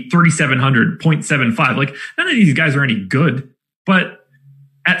 3,700, 0.75. Like, none of these guys are any good. But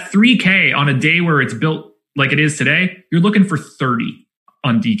at 3K on a day where it's built like it is today, you're looking for 30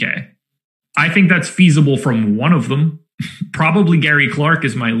 on DK. I think that's feasible from one of them. Probably Gary Clark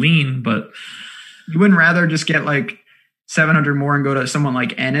is my lean, but you wouldn't rather just get like 700 more and go to someone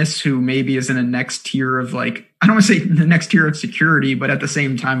like Ennis, who maybe is in a next tier of like, I don't want to say the next tier of security, but at the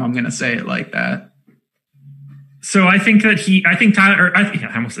same time, I'm going to say it like that. So I think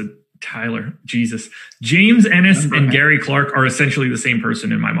I almost said Tyler, Jesus. James Ennis and Gary Clark are essentially the same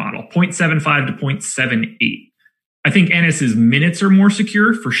person in my model, 0.75 to 0.78. I think Ennis's minutes are more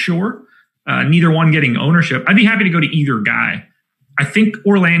secure for sure. Neither one getting ownership. I'd be happy to go to either guy. I think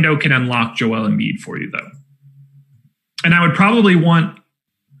Orlando can unlock Joel Embiid for you though. And I would probably want,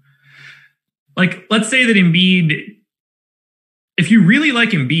 like, let's say that Embiid, if you really like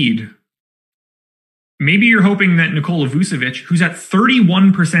Embiid, maybe you're hoping that Nikola Vucevic, who's at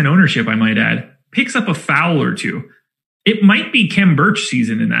 31% ownership, I might add, picks up a foul or two. It might be Kem Birch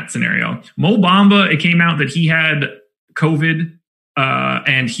season in that scenario. Mo Bamba, it came out that he had COVID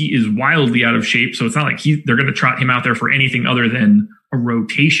and he is wildly out of shape. So it's not like they're going to trot him out there for anything other than a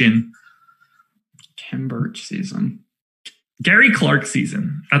rotation. Kem Birch season. Gary Clark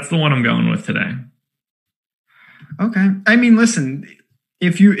season. That's the one I'm going with today. Okay. I mean, listen,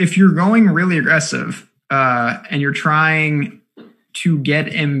 if you're going really aggressive and you're trying to get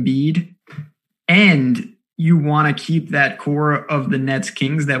Embiid and you want to keep that core of the Nets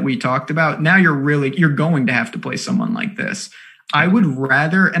Kings that we talked about, now you're going to have to play someone like this. I would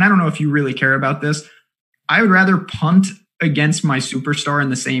rather, and I don't know if you really care about this, I would rather punt against my superstar in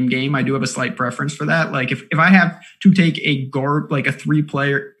the same game. I do have a slight preference for that. Like if I have to take a guard, like a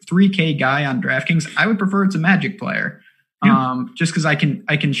 3K guy on DraftKings, I would prefer it's a Magic player. Yeah. Just because I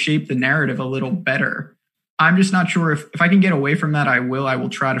can shape the narrative a little better. I'm just not sure if I can get away from that. I will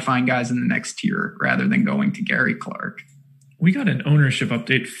try to find guys in the next tier rather than going to Gary Clark. We got an ownership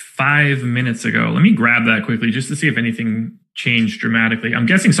update 5 minutes ago. Let me grab that quickly just to see if anything changed dramatically. I'm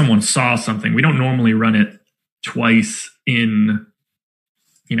guessing someone saw something. We don't normally run it twice in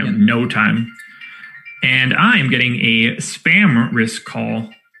no time. And I am getting a spam risk call.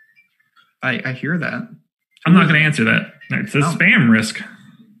 I hear that. I'm not going to answer that. It's a spam risk.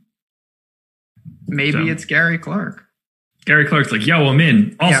 Maybe it's Gary Clark. Gary Clark's like, yo, I'm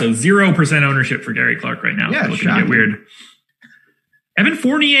in. Also, 0% ownership for Gary Clark right now. Yeah, looking to get weird. Evan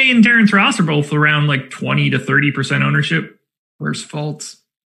Fournier and Terrence Ross are both around like 20 to 30% ownership. Where's Fultz?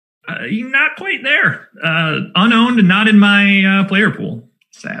 Not quite there. Unowned and not in my player pool.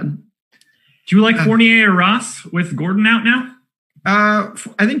 Sad. Do you like Fournier or Ross with Gordon out now?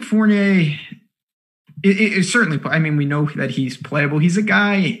 I think Fournier is certainly, I mean, we know that he's playable. He's a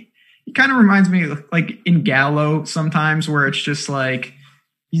guy, he kind of reminds me like in Gallo sometimes, where it's just like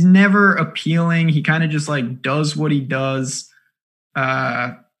he's never appealing. He kind of just like does what he does.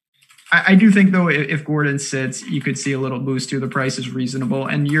 I do think though, if Gordon sits, you could see a little boost too. The price is reasonable,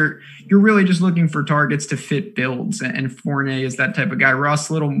 and you're really just looking for targets to fit builds. And Fournier is that type of guy. Ross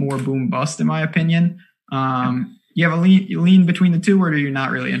a little more boom bust in my opinion. You have a lean between the two, or are you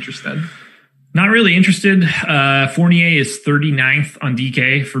not really interested? Not really interested. Fournier is 39th on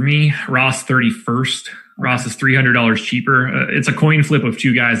DK for me. Ross 31st. Okay. Ross is $300 cheaper. It's a coin flip of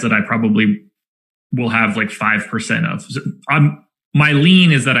two guys that I probably will have like 5% of. So my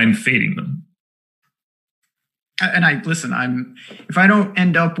lean is that I'm fading them. And if I don't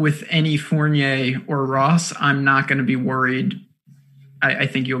end up with any Fournier or Ross, I'm not going to be worried. I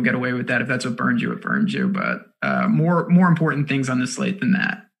think you'll get away with that. If that's what burns you, it burns you. But more important things on the slate than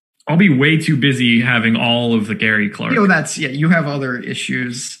that. I'll be way too busy having all of the Gary Clark. You have other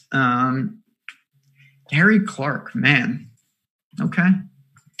issues. Gary Clark, man. Okay.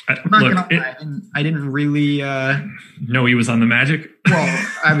 I didn't really know he was on the Magic. Well,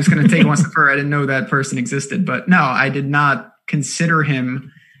 I was going to take one step further. I didn't know that person existed, but no, I did not consider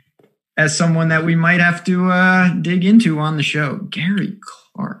him as someone that we might have to dig into on the show. Gary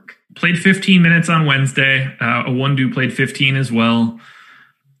Clark played 15 minutes on Wednesday. A one-do played 15 as well.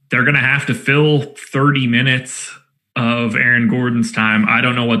 They're going to have to fill 30 minutes of Aaron Gordon's time. I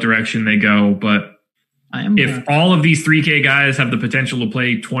don't know what direction they go, but if all of these 3K guys have the potential to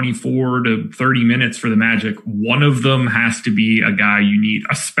play 24 to 30 minutes for the Magic, one of them has to be a guy you need,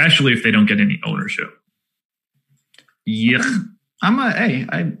 especially if they don't get any ownership. Yeah.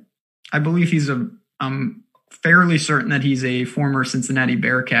 I believe I'm fairly certain that he's a former Cincinnati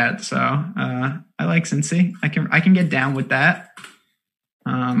Bearcat. So I like Cincy. I can get down with that.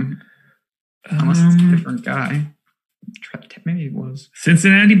 Unless it's a different guy. Maybe it was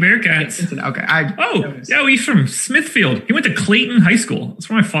Cincinnati Bearcats. Okay. He's from Smithfield. He went to Clayton High School. That's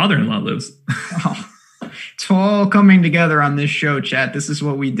where my father-in-law lives. It's all coming together on this show, chat. This is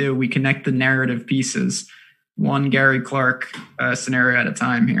what we do. We connect the narrative pieces, one Gary Clark scenario at a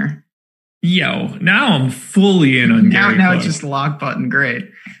time here. Now I'm fully in on Gary Clark. Now it's just lock button. Great.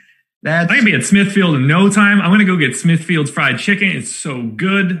 I'm going to be at Smithfield in no time. I'm going to go get Smithfield's fried chicken. It's so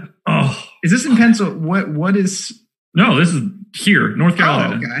good. Oh, is this in Pennsylvania? What is... No, this is here, North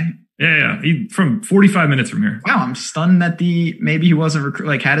Carolina. Oh, okay. Yeah. He's from 45 minutes from here. Wow, I'm stunned that maybe he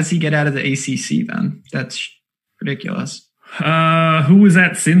wasn't how does he get out of the ACC then? That's ridiculous. Who was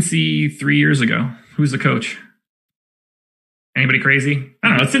at Cincy 3 years ago? Who's the coach? Anybody crazy? I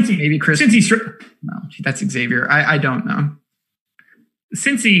don't know. Cincy. Maybe Chris. Cincy. No, that's Xavier. I don't know.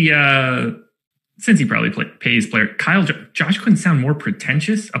 Cincy probably pays player. Josh couldn't sound more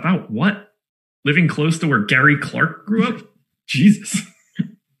pretentious about what? Living close to where Gary Clark grew up? Jesus.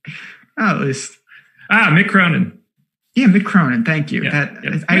 At least. Mick Cronin. Yeah, Mick Cronin. Thank you.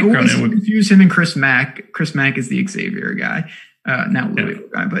 I always confuse him and Chris Mack. Chris Mack is the Xavier guy. Now Louisville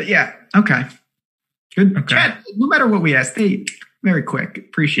guy. But yeah, okay. Good. Okay. Chat, no matter what we ask, they very quick.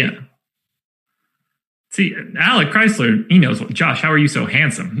 Appreciate it. See, Alec Chrysler, he knows what. Josh, how are you so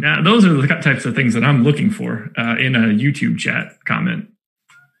handsome? Now, those are the types of things that I'm looking for in a YouTube chat comment.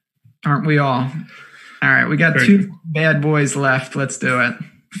 Aren't we all? All right, we got two bad boys left. Let's do it.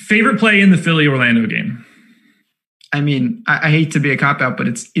 Favorite play in the Philly-Orlando game? I mean, I hate to be a cop-out, but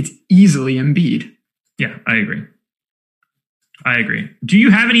it's easily Embiid. Yeah, I agree. Do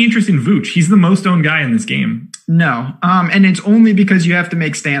you have any interest in Vooch? He's the most owned guy in this game. No, and it's only because you have to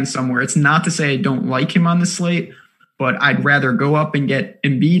make stands somewhere. It's not to say I don't like him on the slate, but I'd rather go up and get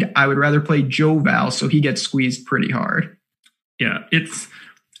Embiid. I would rather play Joe Val, so he gets squeezed pretty hard. Yeah,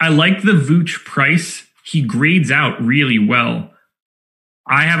 I like the Vooch price. He grades out really well.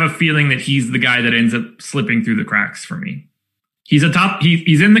 I have a feeling that he's the guy that ends up slipping through the cracks for me. He's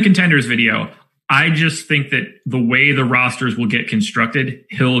he's in the contenders video. I just think that the way the rosters will get constructed,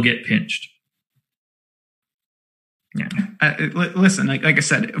 he'll get pinched. Yeah. Listen, like I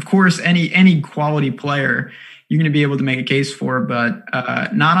said, of course, any quality player you're going to be able to make a case for, but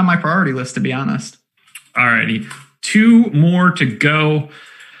not on my priority list, to be honest. All righty. 2 more to go.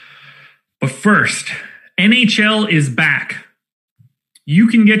 But first, NHL is back. You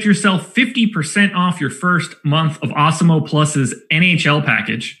can get yourself 50% off your first month of Awesemo Plus's NHL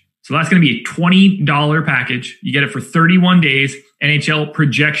package. So that's going to be a $20 package. You get it for 31 days. NHL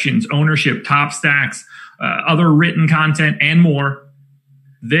projections, ownership, top stacks, other written content, and more.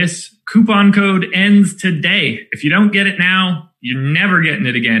 This coupon code ends today. If you don't get it now, you're never getting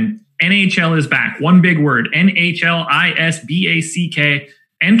it again. NHL is back. One big word, NHLISBACK.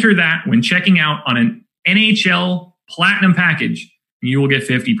 Enter that when checking out on an NHL Platinum package. You will get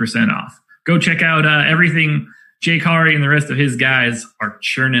 50% off. Go check out everything Jake Hari and the rest of his guys are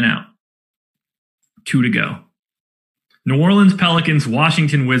churning out. 2 to go. New Orleans Pelicans,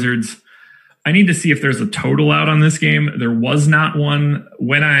 Washington Wizards. I need to see if there's a total out on this game. There was not one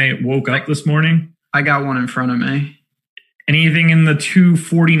when I woke up this morning. I got one in front of me. Anything in the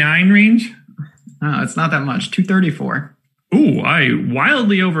 249 range? No, it's not that much. 234. Ooh, I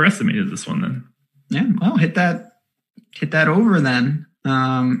wildly overestimated this one then. Yeah, well, hit that over then.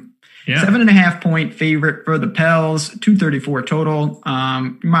 7.5 point favorite for the Pels, 234 total.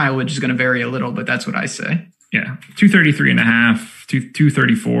 Mileage is going to vary a little, but that's what I say. Yeah, 233.5,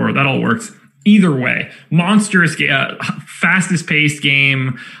 234. That all works. Either way, monstrous, fastest paced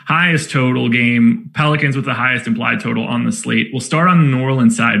game, highest total game. Pelicans with the highest implied total on the slate. We'll start on the New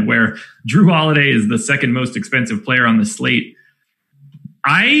Orleans side, where Drew Holiday is the second most expensive player on the slate.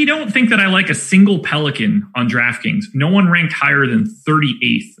 I don't think that I like a single Pelican on DraftKings. No one ranked higher than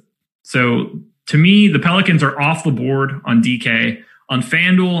 38th. So to me, the Pelicans are off the board on DK. On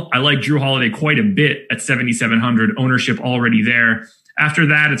FanDuel, I like Drew Holiday quite a bit at 7,700. Ownership already there. After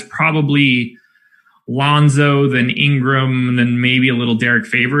that, it's probably Lonzo, then Ingram, and then maybe a little Derek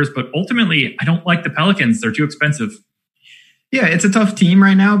Favors. But ultimately, I don't like the Pelicans. They're too expensive. Yeah, it's a tough team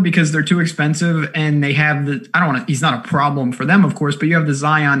right now because they're too expensive, and they have he's not a problem for them, of course, but you have the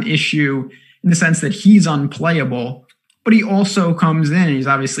Zion issue in the sense that he's unplayable, but he also comes in and he's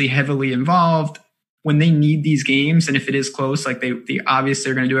obviously heavily involved when they need these games. And if it is close, like they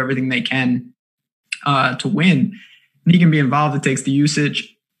obviously are going to do everything they can to win. And he can be involved. It takes the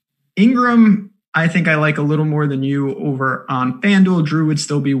usage. Ingram, I think I like a little more than you over on FanDuel. Drew would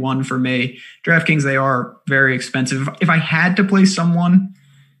still be one for me. DraftKings, they are very expensive. If I had to play someone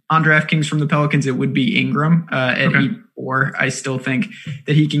on DraftKings from the Pelicans, it would be Ingram at 8-4. I still think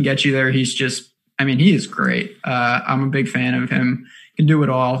that he can get you there. He is great. I'm a big fan of him. Can do it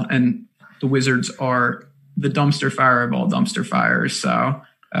all. And the Wizards are the dumpster fire of all dumpster fires. So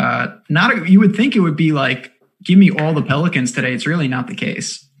you would think it would be like, give me all the Pelicans today. It's really not the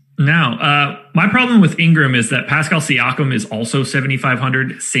case. Now, my problem with Ingram is that Pascal Siakam is also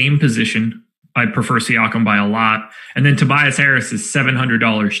 7,500, same position. I prefer Siakam by a lot. And then Tobias Harris is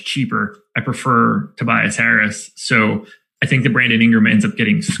 $700 cheaper. I prefer Tobias Harris. So I think that Brandon Ingram ends up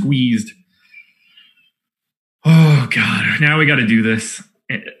getting squeezed. Oh, God. Now we got to do this.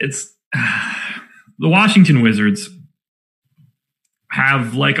 It's the Washington Wizards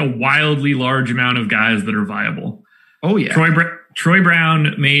have like a wildly large amount of guys that are viable. Oh, yeah. Troy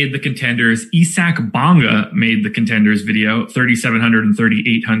Brown made the Contenders. Isak Bonga made the Contenders video, 3,700 and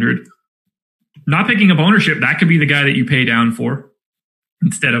 3,800. Not picking up ownership, that could be the guy that you pay down for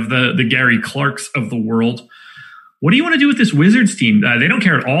instead of the Gary Clarks of the world. What do you want to do with this Wizards team? They don't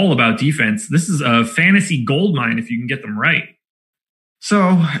care at all about defense. This is a fantasy goldmine if you can get them right.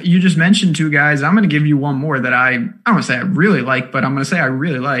 So you just mentioned two guys. I'm going to give you one more that I don't want to say I really like, but I'm going to say I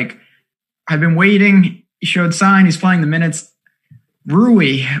really like. I've been waiting. He showed sign. He's playing the minutes.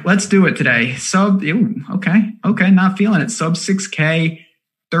 Rui, let's do it today. Okay. Not feeling it. Sub 6K,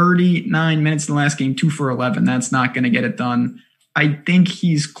 39 minutes in the last game, 2 for 11. That's not going to get it done. I think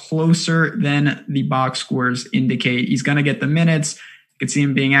he's closer than the box scores indicate. He's going to get the minutes. I could see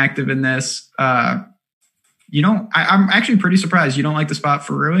him being active in this. I'm actually pretty surprised you don't like the spot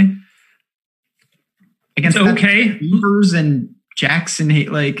for Rui. Against Beavers and Jackson,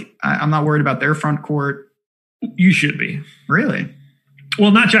 I'm not worried about their front court. You should be. Really?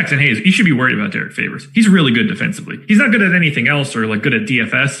 Well, not Jackson Hayes. You should be worried about Derek Favors. He's really good defensively. He's not good at anything else or like good at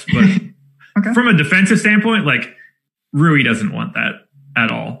DFS, but okay. From a defensive standpoint, like Rui doesn't want that at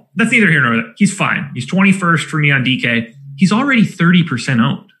all. That's neither here nor there. He's fine. He's 21st for me on DK. He's already 30%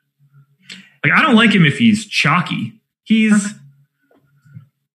 owned. Like, I don't like him if he's chalky. He's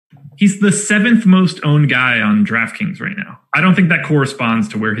the 7th most owned guy on DraftKings right now. I don't think that corresponds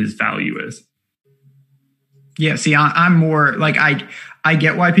to where his value is. Yeah, see, I'm more like I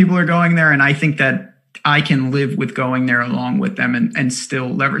get why people are going there, and I think that I can live with going there along with them and still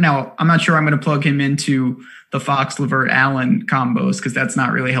leverage. Now, I'm not sure I'm going to plug him into the Fox, Levert, Allen combos because that's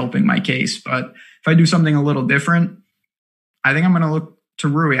not really helping my case. But if I do something a little different, I think I'm going to look to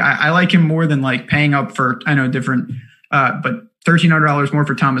Rui. I like him more than like paying up for, I know different, but $1,300 more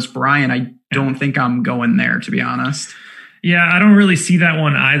for Thomas Bryant. I don't think I'm going there, to be honest. Yeah, I don't really see that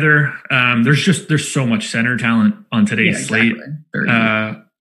one either. There's so much center talent on today's slate.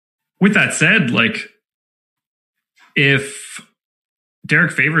 With that said, like if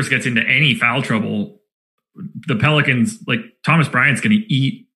Derek Favors gets into any foul trouble, the Pelicans, like Thomas Bryant's going to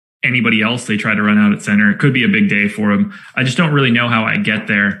eat anybody else they try to run out at center. It could be a big day for him. I just don't really know how I get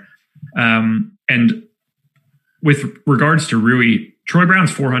there. And with regards to Rui, Troy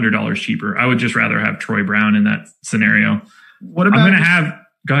Brown's $400 cheaper. I would just rather have Troy Brown in that scenario. What about?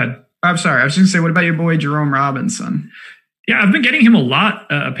 Go ahead. I'm sorry. I was going to say, what about your boy Jerome Robinson? Yeah, I've been getting him a lot.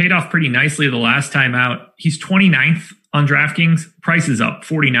 Paid off pretty nicely the last time out. He's 29th on DraftKings. Price is up,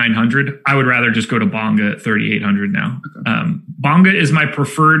 $4,900. I would rather just go to Bonga at $3,800 now. Okay. Bonga is my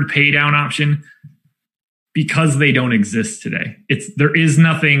preferred pay down option because they don't exist today. There is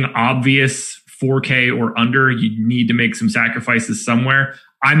nothing obvious 4K or under. You need to make some sacrifices somewhere.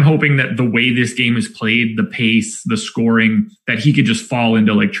 I'm hoping that the way this game is played, the pace, the scoring, that he could just fall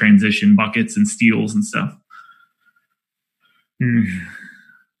into like transition buckets and steals and stuff.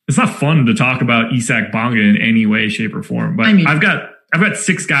 It's not fun to talk about Isak Bonga in any way, shape, or form. But I mean, I've got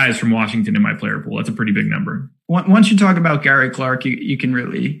 6 guys from Washington in my player pool. That's a pretty big number. Once you talk about Gary Clark, you can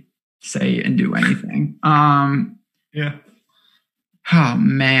really say and do anything. Yeah. Oh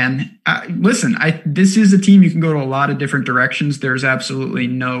man, listen. This is a team you can go to a lot of different directions. There's absolutely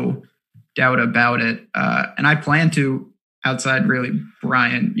no doubt about it. And I plan to, outside really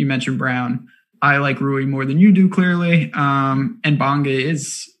Brian. You mentioned Brown. I like Rui more than you do, clearly. And Bonga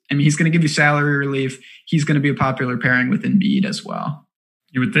he's going to give you salary relief. He's going to be a popular pairing with Embiid as well.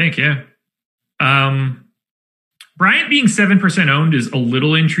 You would think, yeah. Bryant being 7% owned is a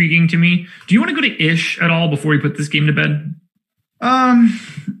little intriguing to me. Do you want to go to Ish at all before we put this game to bed?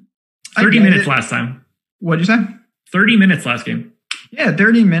 30 minutes last time. What'd you say? 30 minutes last game. Yeah,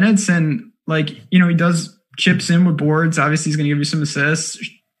 30 minutes. And he does chips in with boards. Obviously, he's going to give you some assists.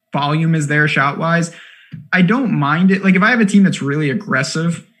 Volume is there shot wise. I don't mind it. Like if I have a team that's really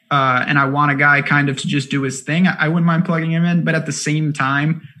aggressive and I want a guy kind of to just do his thing, I wouldn't mind plugging him in. But at the same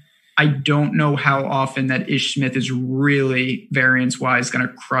time, I don't know how often that Ish Smith is really variance wise going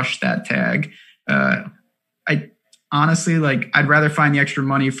to crush that tag. I honestly I'd rather find the extra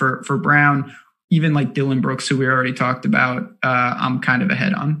money for Brown, even like Dylan Brooks, who we already talked about. I'm kind of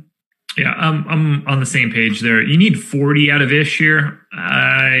ahead on. Yeah, I'm on the same page there. You need 40 out of Ish here.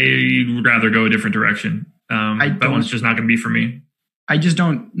 I would rather go a different direction. That one's just not going to be for me. I just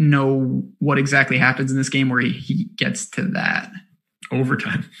don't know what exactly happens in this game where he gets to that.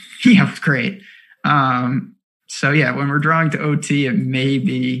 Overtime. Yeah, great. So yeah, when we're drawing to OT, it may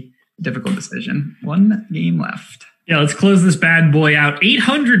be a difficult decision. 1 game left. Yeah, let's close this bad boy out.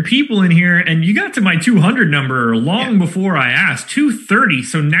 800 people in here, and you got to my 200 number long before I asked. 230.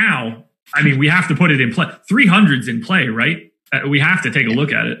 So now, we have to put it in play. 300's in play, right? We have to take a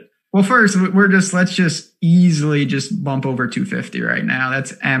look at it. Well, first, let's just easily just bump over 250 right now.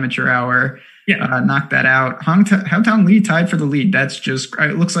 That's amateur hour. Yeah. Knock that out. Hangtown Lee tied for the lead. That's just,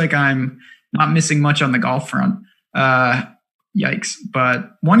 it looks like I'm not missing much on the golf front. Yikes.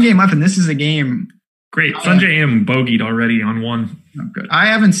 But 1 game left, and this is a game. Great. Sanjay M bogeyed already on 1. Oh, good. I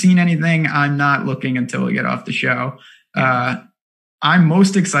haven't seen anything. I'm not looking until we get off the show. I'm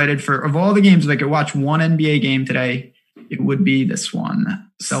most excited of all the games. If I could watch one NBA game today, it would be this one.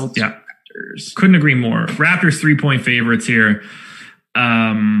 Celtics. Yeah. Raptors. Couldn't agree more. Raptors 3-point favorites here.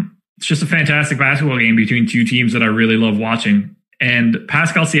 It's just a fantastic basketball game between 2 teams that I really love watching. And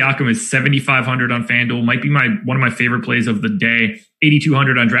Pascal Siakam is 7,500 on FanDuel. Might be one of my favorite plays of the day.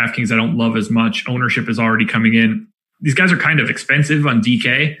 8,200 on DraftKings. I don't love as much. Ownership is already coming in. These guys are kind of expensive on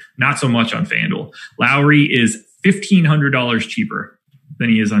DK, not so much on FanDuel. Lowry is $1,500 cheaper than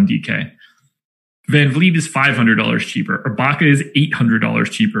he is on DK. Van Vliet is $500 cheaper. Ibaka is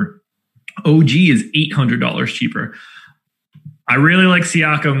 $800 cheaper. OG is $800 cheaper. I really like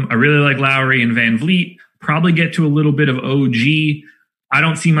Siakam. I really like Lowry and Van Vliet. Probably get to a little bit of OG. I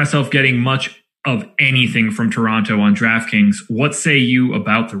don't see myself getting much of anything from Toronto on DraftKings. What say you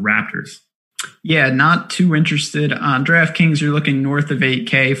about the Raptors? Yeah, not too interested. On DraftKings, you're looking north of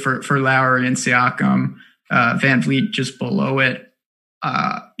 8K for Lowry and Siakam. Van Vliet just below it.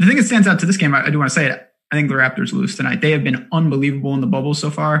 The thing that stands out to this game, I do want to say it, I think the Raptors lose tonight. They have been unbelievable in the bubble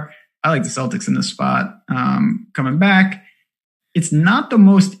so far. I like the Celtics in this spot. Coming back, it's not the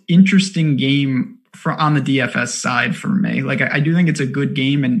most interesting game on the DFS side for me. Like I do think it's a good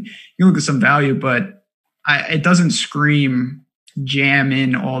game and you look at some value, but it doesn't scream jam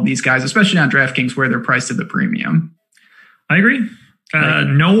in all these guys, especially on DraftKings where they're priced at the premium. I agree.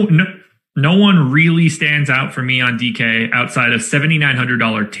 No one really stands out for me on DK outside of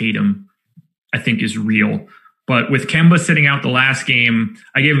 $7,900 Tatum, I think is real. But with Kemba sitting out the last game,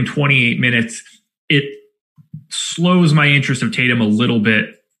 I gave him 28 minutes. It slows my interest of Tatum a little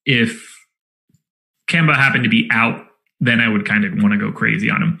bit. If Kemba happened to be out, then I would kind of want to go crazy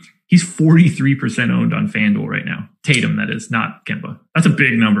on him. He's 43% owned on FanDuel right now. Tatum, that is, not Kemba. That's a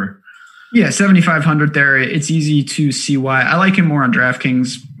big number. Yeah, 7,500 there. It's easy to see why. I like him more on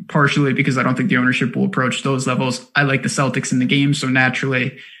DraftKings, partially because I don't think the ownership will approach those levels. I like the Celtics in the game, so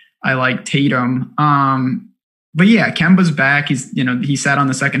naturally I like Tatum. But yeah, Kemba's back. He sat on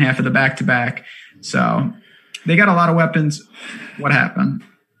the second half of the back-to-back. So they got a lot of weapons. What happened?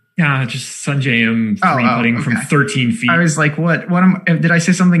 Yeah, just Sanjay three-putting from 13 feet. I was like, what did I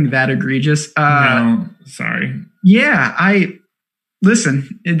say something that egregious? No, sorry. Yeah,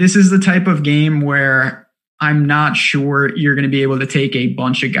 listen, this is the type of game where I'm not sure you're going to be able to take a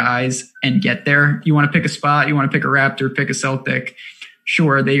bunch of guys and get there. You want to pick a spot, you want to pick a Raptor, pick a Celtic.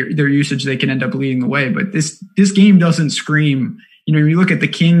 Sure, their usage, they can end up leading the way, but this game doesn't scream. You look at the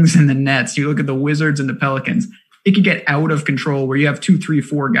Kings and the Nets, you look at the Wizards and the Pelicans, it could get out of control where you have 2, 3,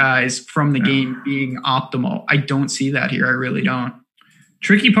 4 guys from the game being optimal. I don't see that here. I really don't.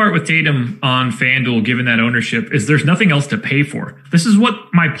 Tricky part with Tatum on FanDuel, given that ownership, is there's nothing else to pay for. This is what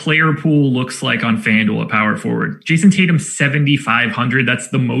my player pool looks like on FanDuel at power forward. Jason Tatum, 7,500. That's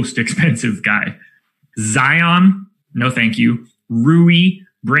the most expensive guy. Zion, no thank you. Rui,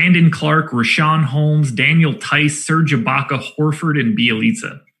 Brandon Clark, Rashawn Holmes, Daniel Tice, Serge Ibaka, Horford, and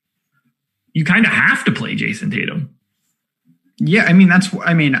Bielitsa. You kind of have to play Jason Tatum. Yeah,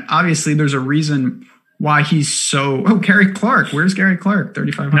 obviously there's a reason why he's so... Oh, Gary Clark. Where's Gary Clark?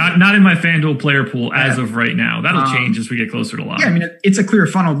 3,500. Not in my FanDuel player pool as of right now. That'll change as we get closer to live. Yeah, it's a clear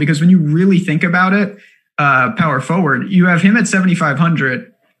funnel because when you really think about it, power forward, you have him at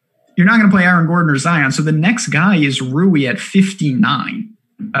 7,500. You're not going to play Aaron Gordon or Zion. So the next guy is Rui at 59.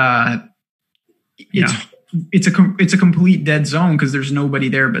 It's a complete dead zone because there's nobody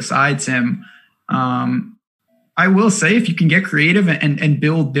there besides him. I will say, if you can get creative and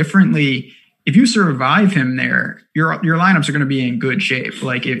build differently, if you survive him there, your lineups are going to be in good shape.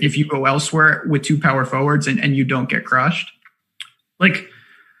 Like if you go elsewhere with 2 power forwards and you don't get crushed. Like,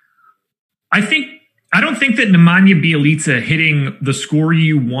 I don't think that Nemanja Bielitsa hitting the score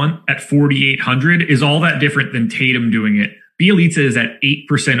you want at 4,800 is all that different than Tatum doing it. Bielitsa is at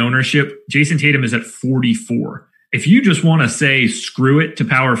 8% ownership. Jason Tatum is at 44. If you just want to say screw it to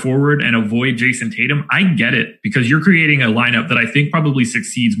power forward and avoid Jason Tatum, I get it, because you're creating a lineup that I think probably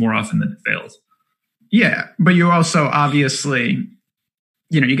succeeds more often than it fails. Yeah, but you also obviously,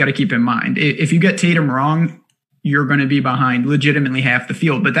 you got to keep in mind, if you get Tatum wrong, you're going to be behind legitimately half the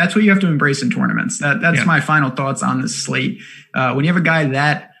field. But that's what you have to embrace in tournaments. That's my final thoughts on this slate. When you have a guy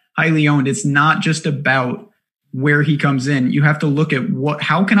that highly owned, it's not just about where he comes in. You have to look at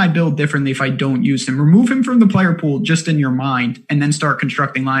how can I build differently if I don't use him? Remove him from the player pool just in your mind and then start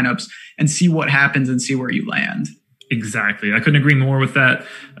constructing lineups and see what happens and see where you land. Exactly. I couldn't agree more with that.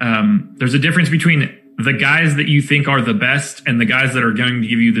 There's a difference between the guys that you think are the best and the guys that are going to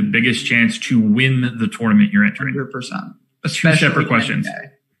give you the biggest chance to win the tournament you're entering. 100%. Two separate questions.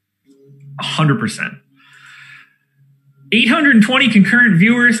 100%. 820 concurrent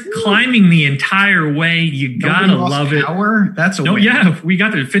viewers climbing the entire way. You gotta love it. That's a win. Yeah, we got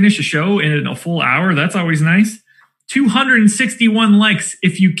to finish a show in a full hour. That's always nice. 261 likes.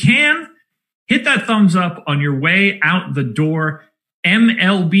 If you can, hit that thumbs up on your way out the door.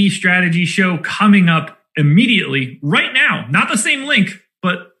 MLB strategy show coming up immediately right now. Not the same link,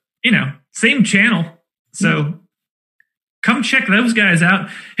 but same channel. So come check those guys out.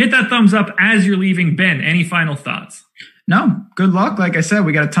 Hit that thumbs up as you're leaving. Ben, any final thoughts? No, good luck. Like I said,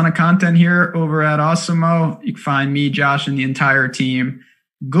 we got a ton of content here over at Awesemo. You can find me, Josh, and the entire team.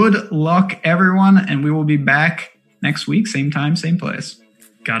 Good luck, everyone, and we will be back next week, same time, same place.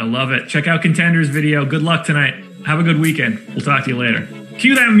 Gotta love it. Check out Contenders video. Good luck tonight. Have a good weekend. We'll talk to you later.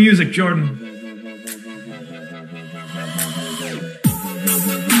 Cue that music, Jordan.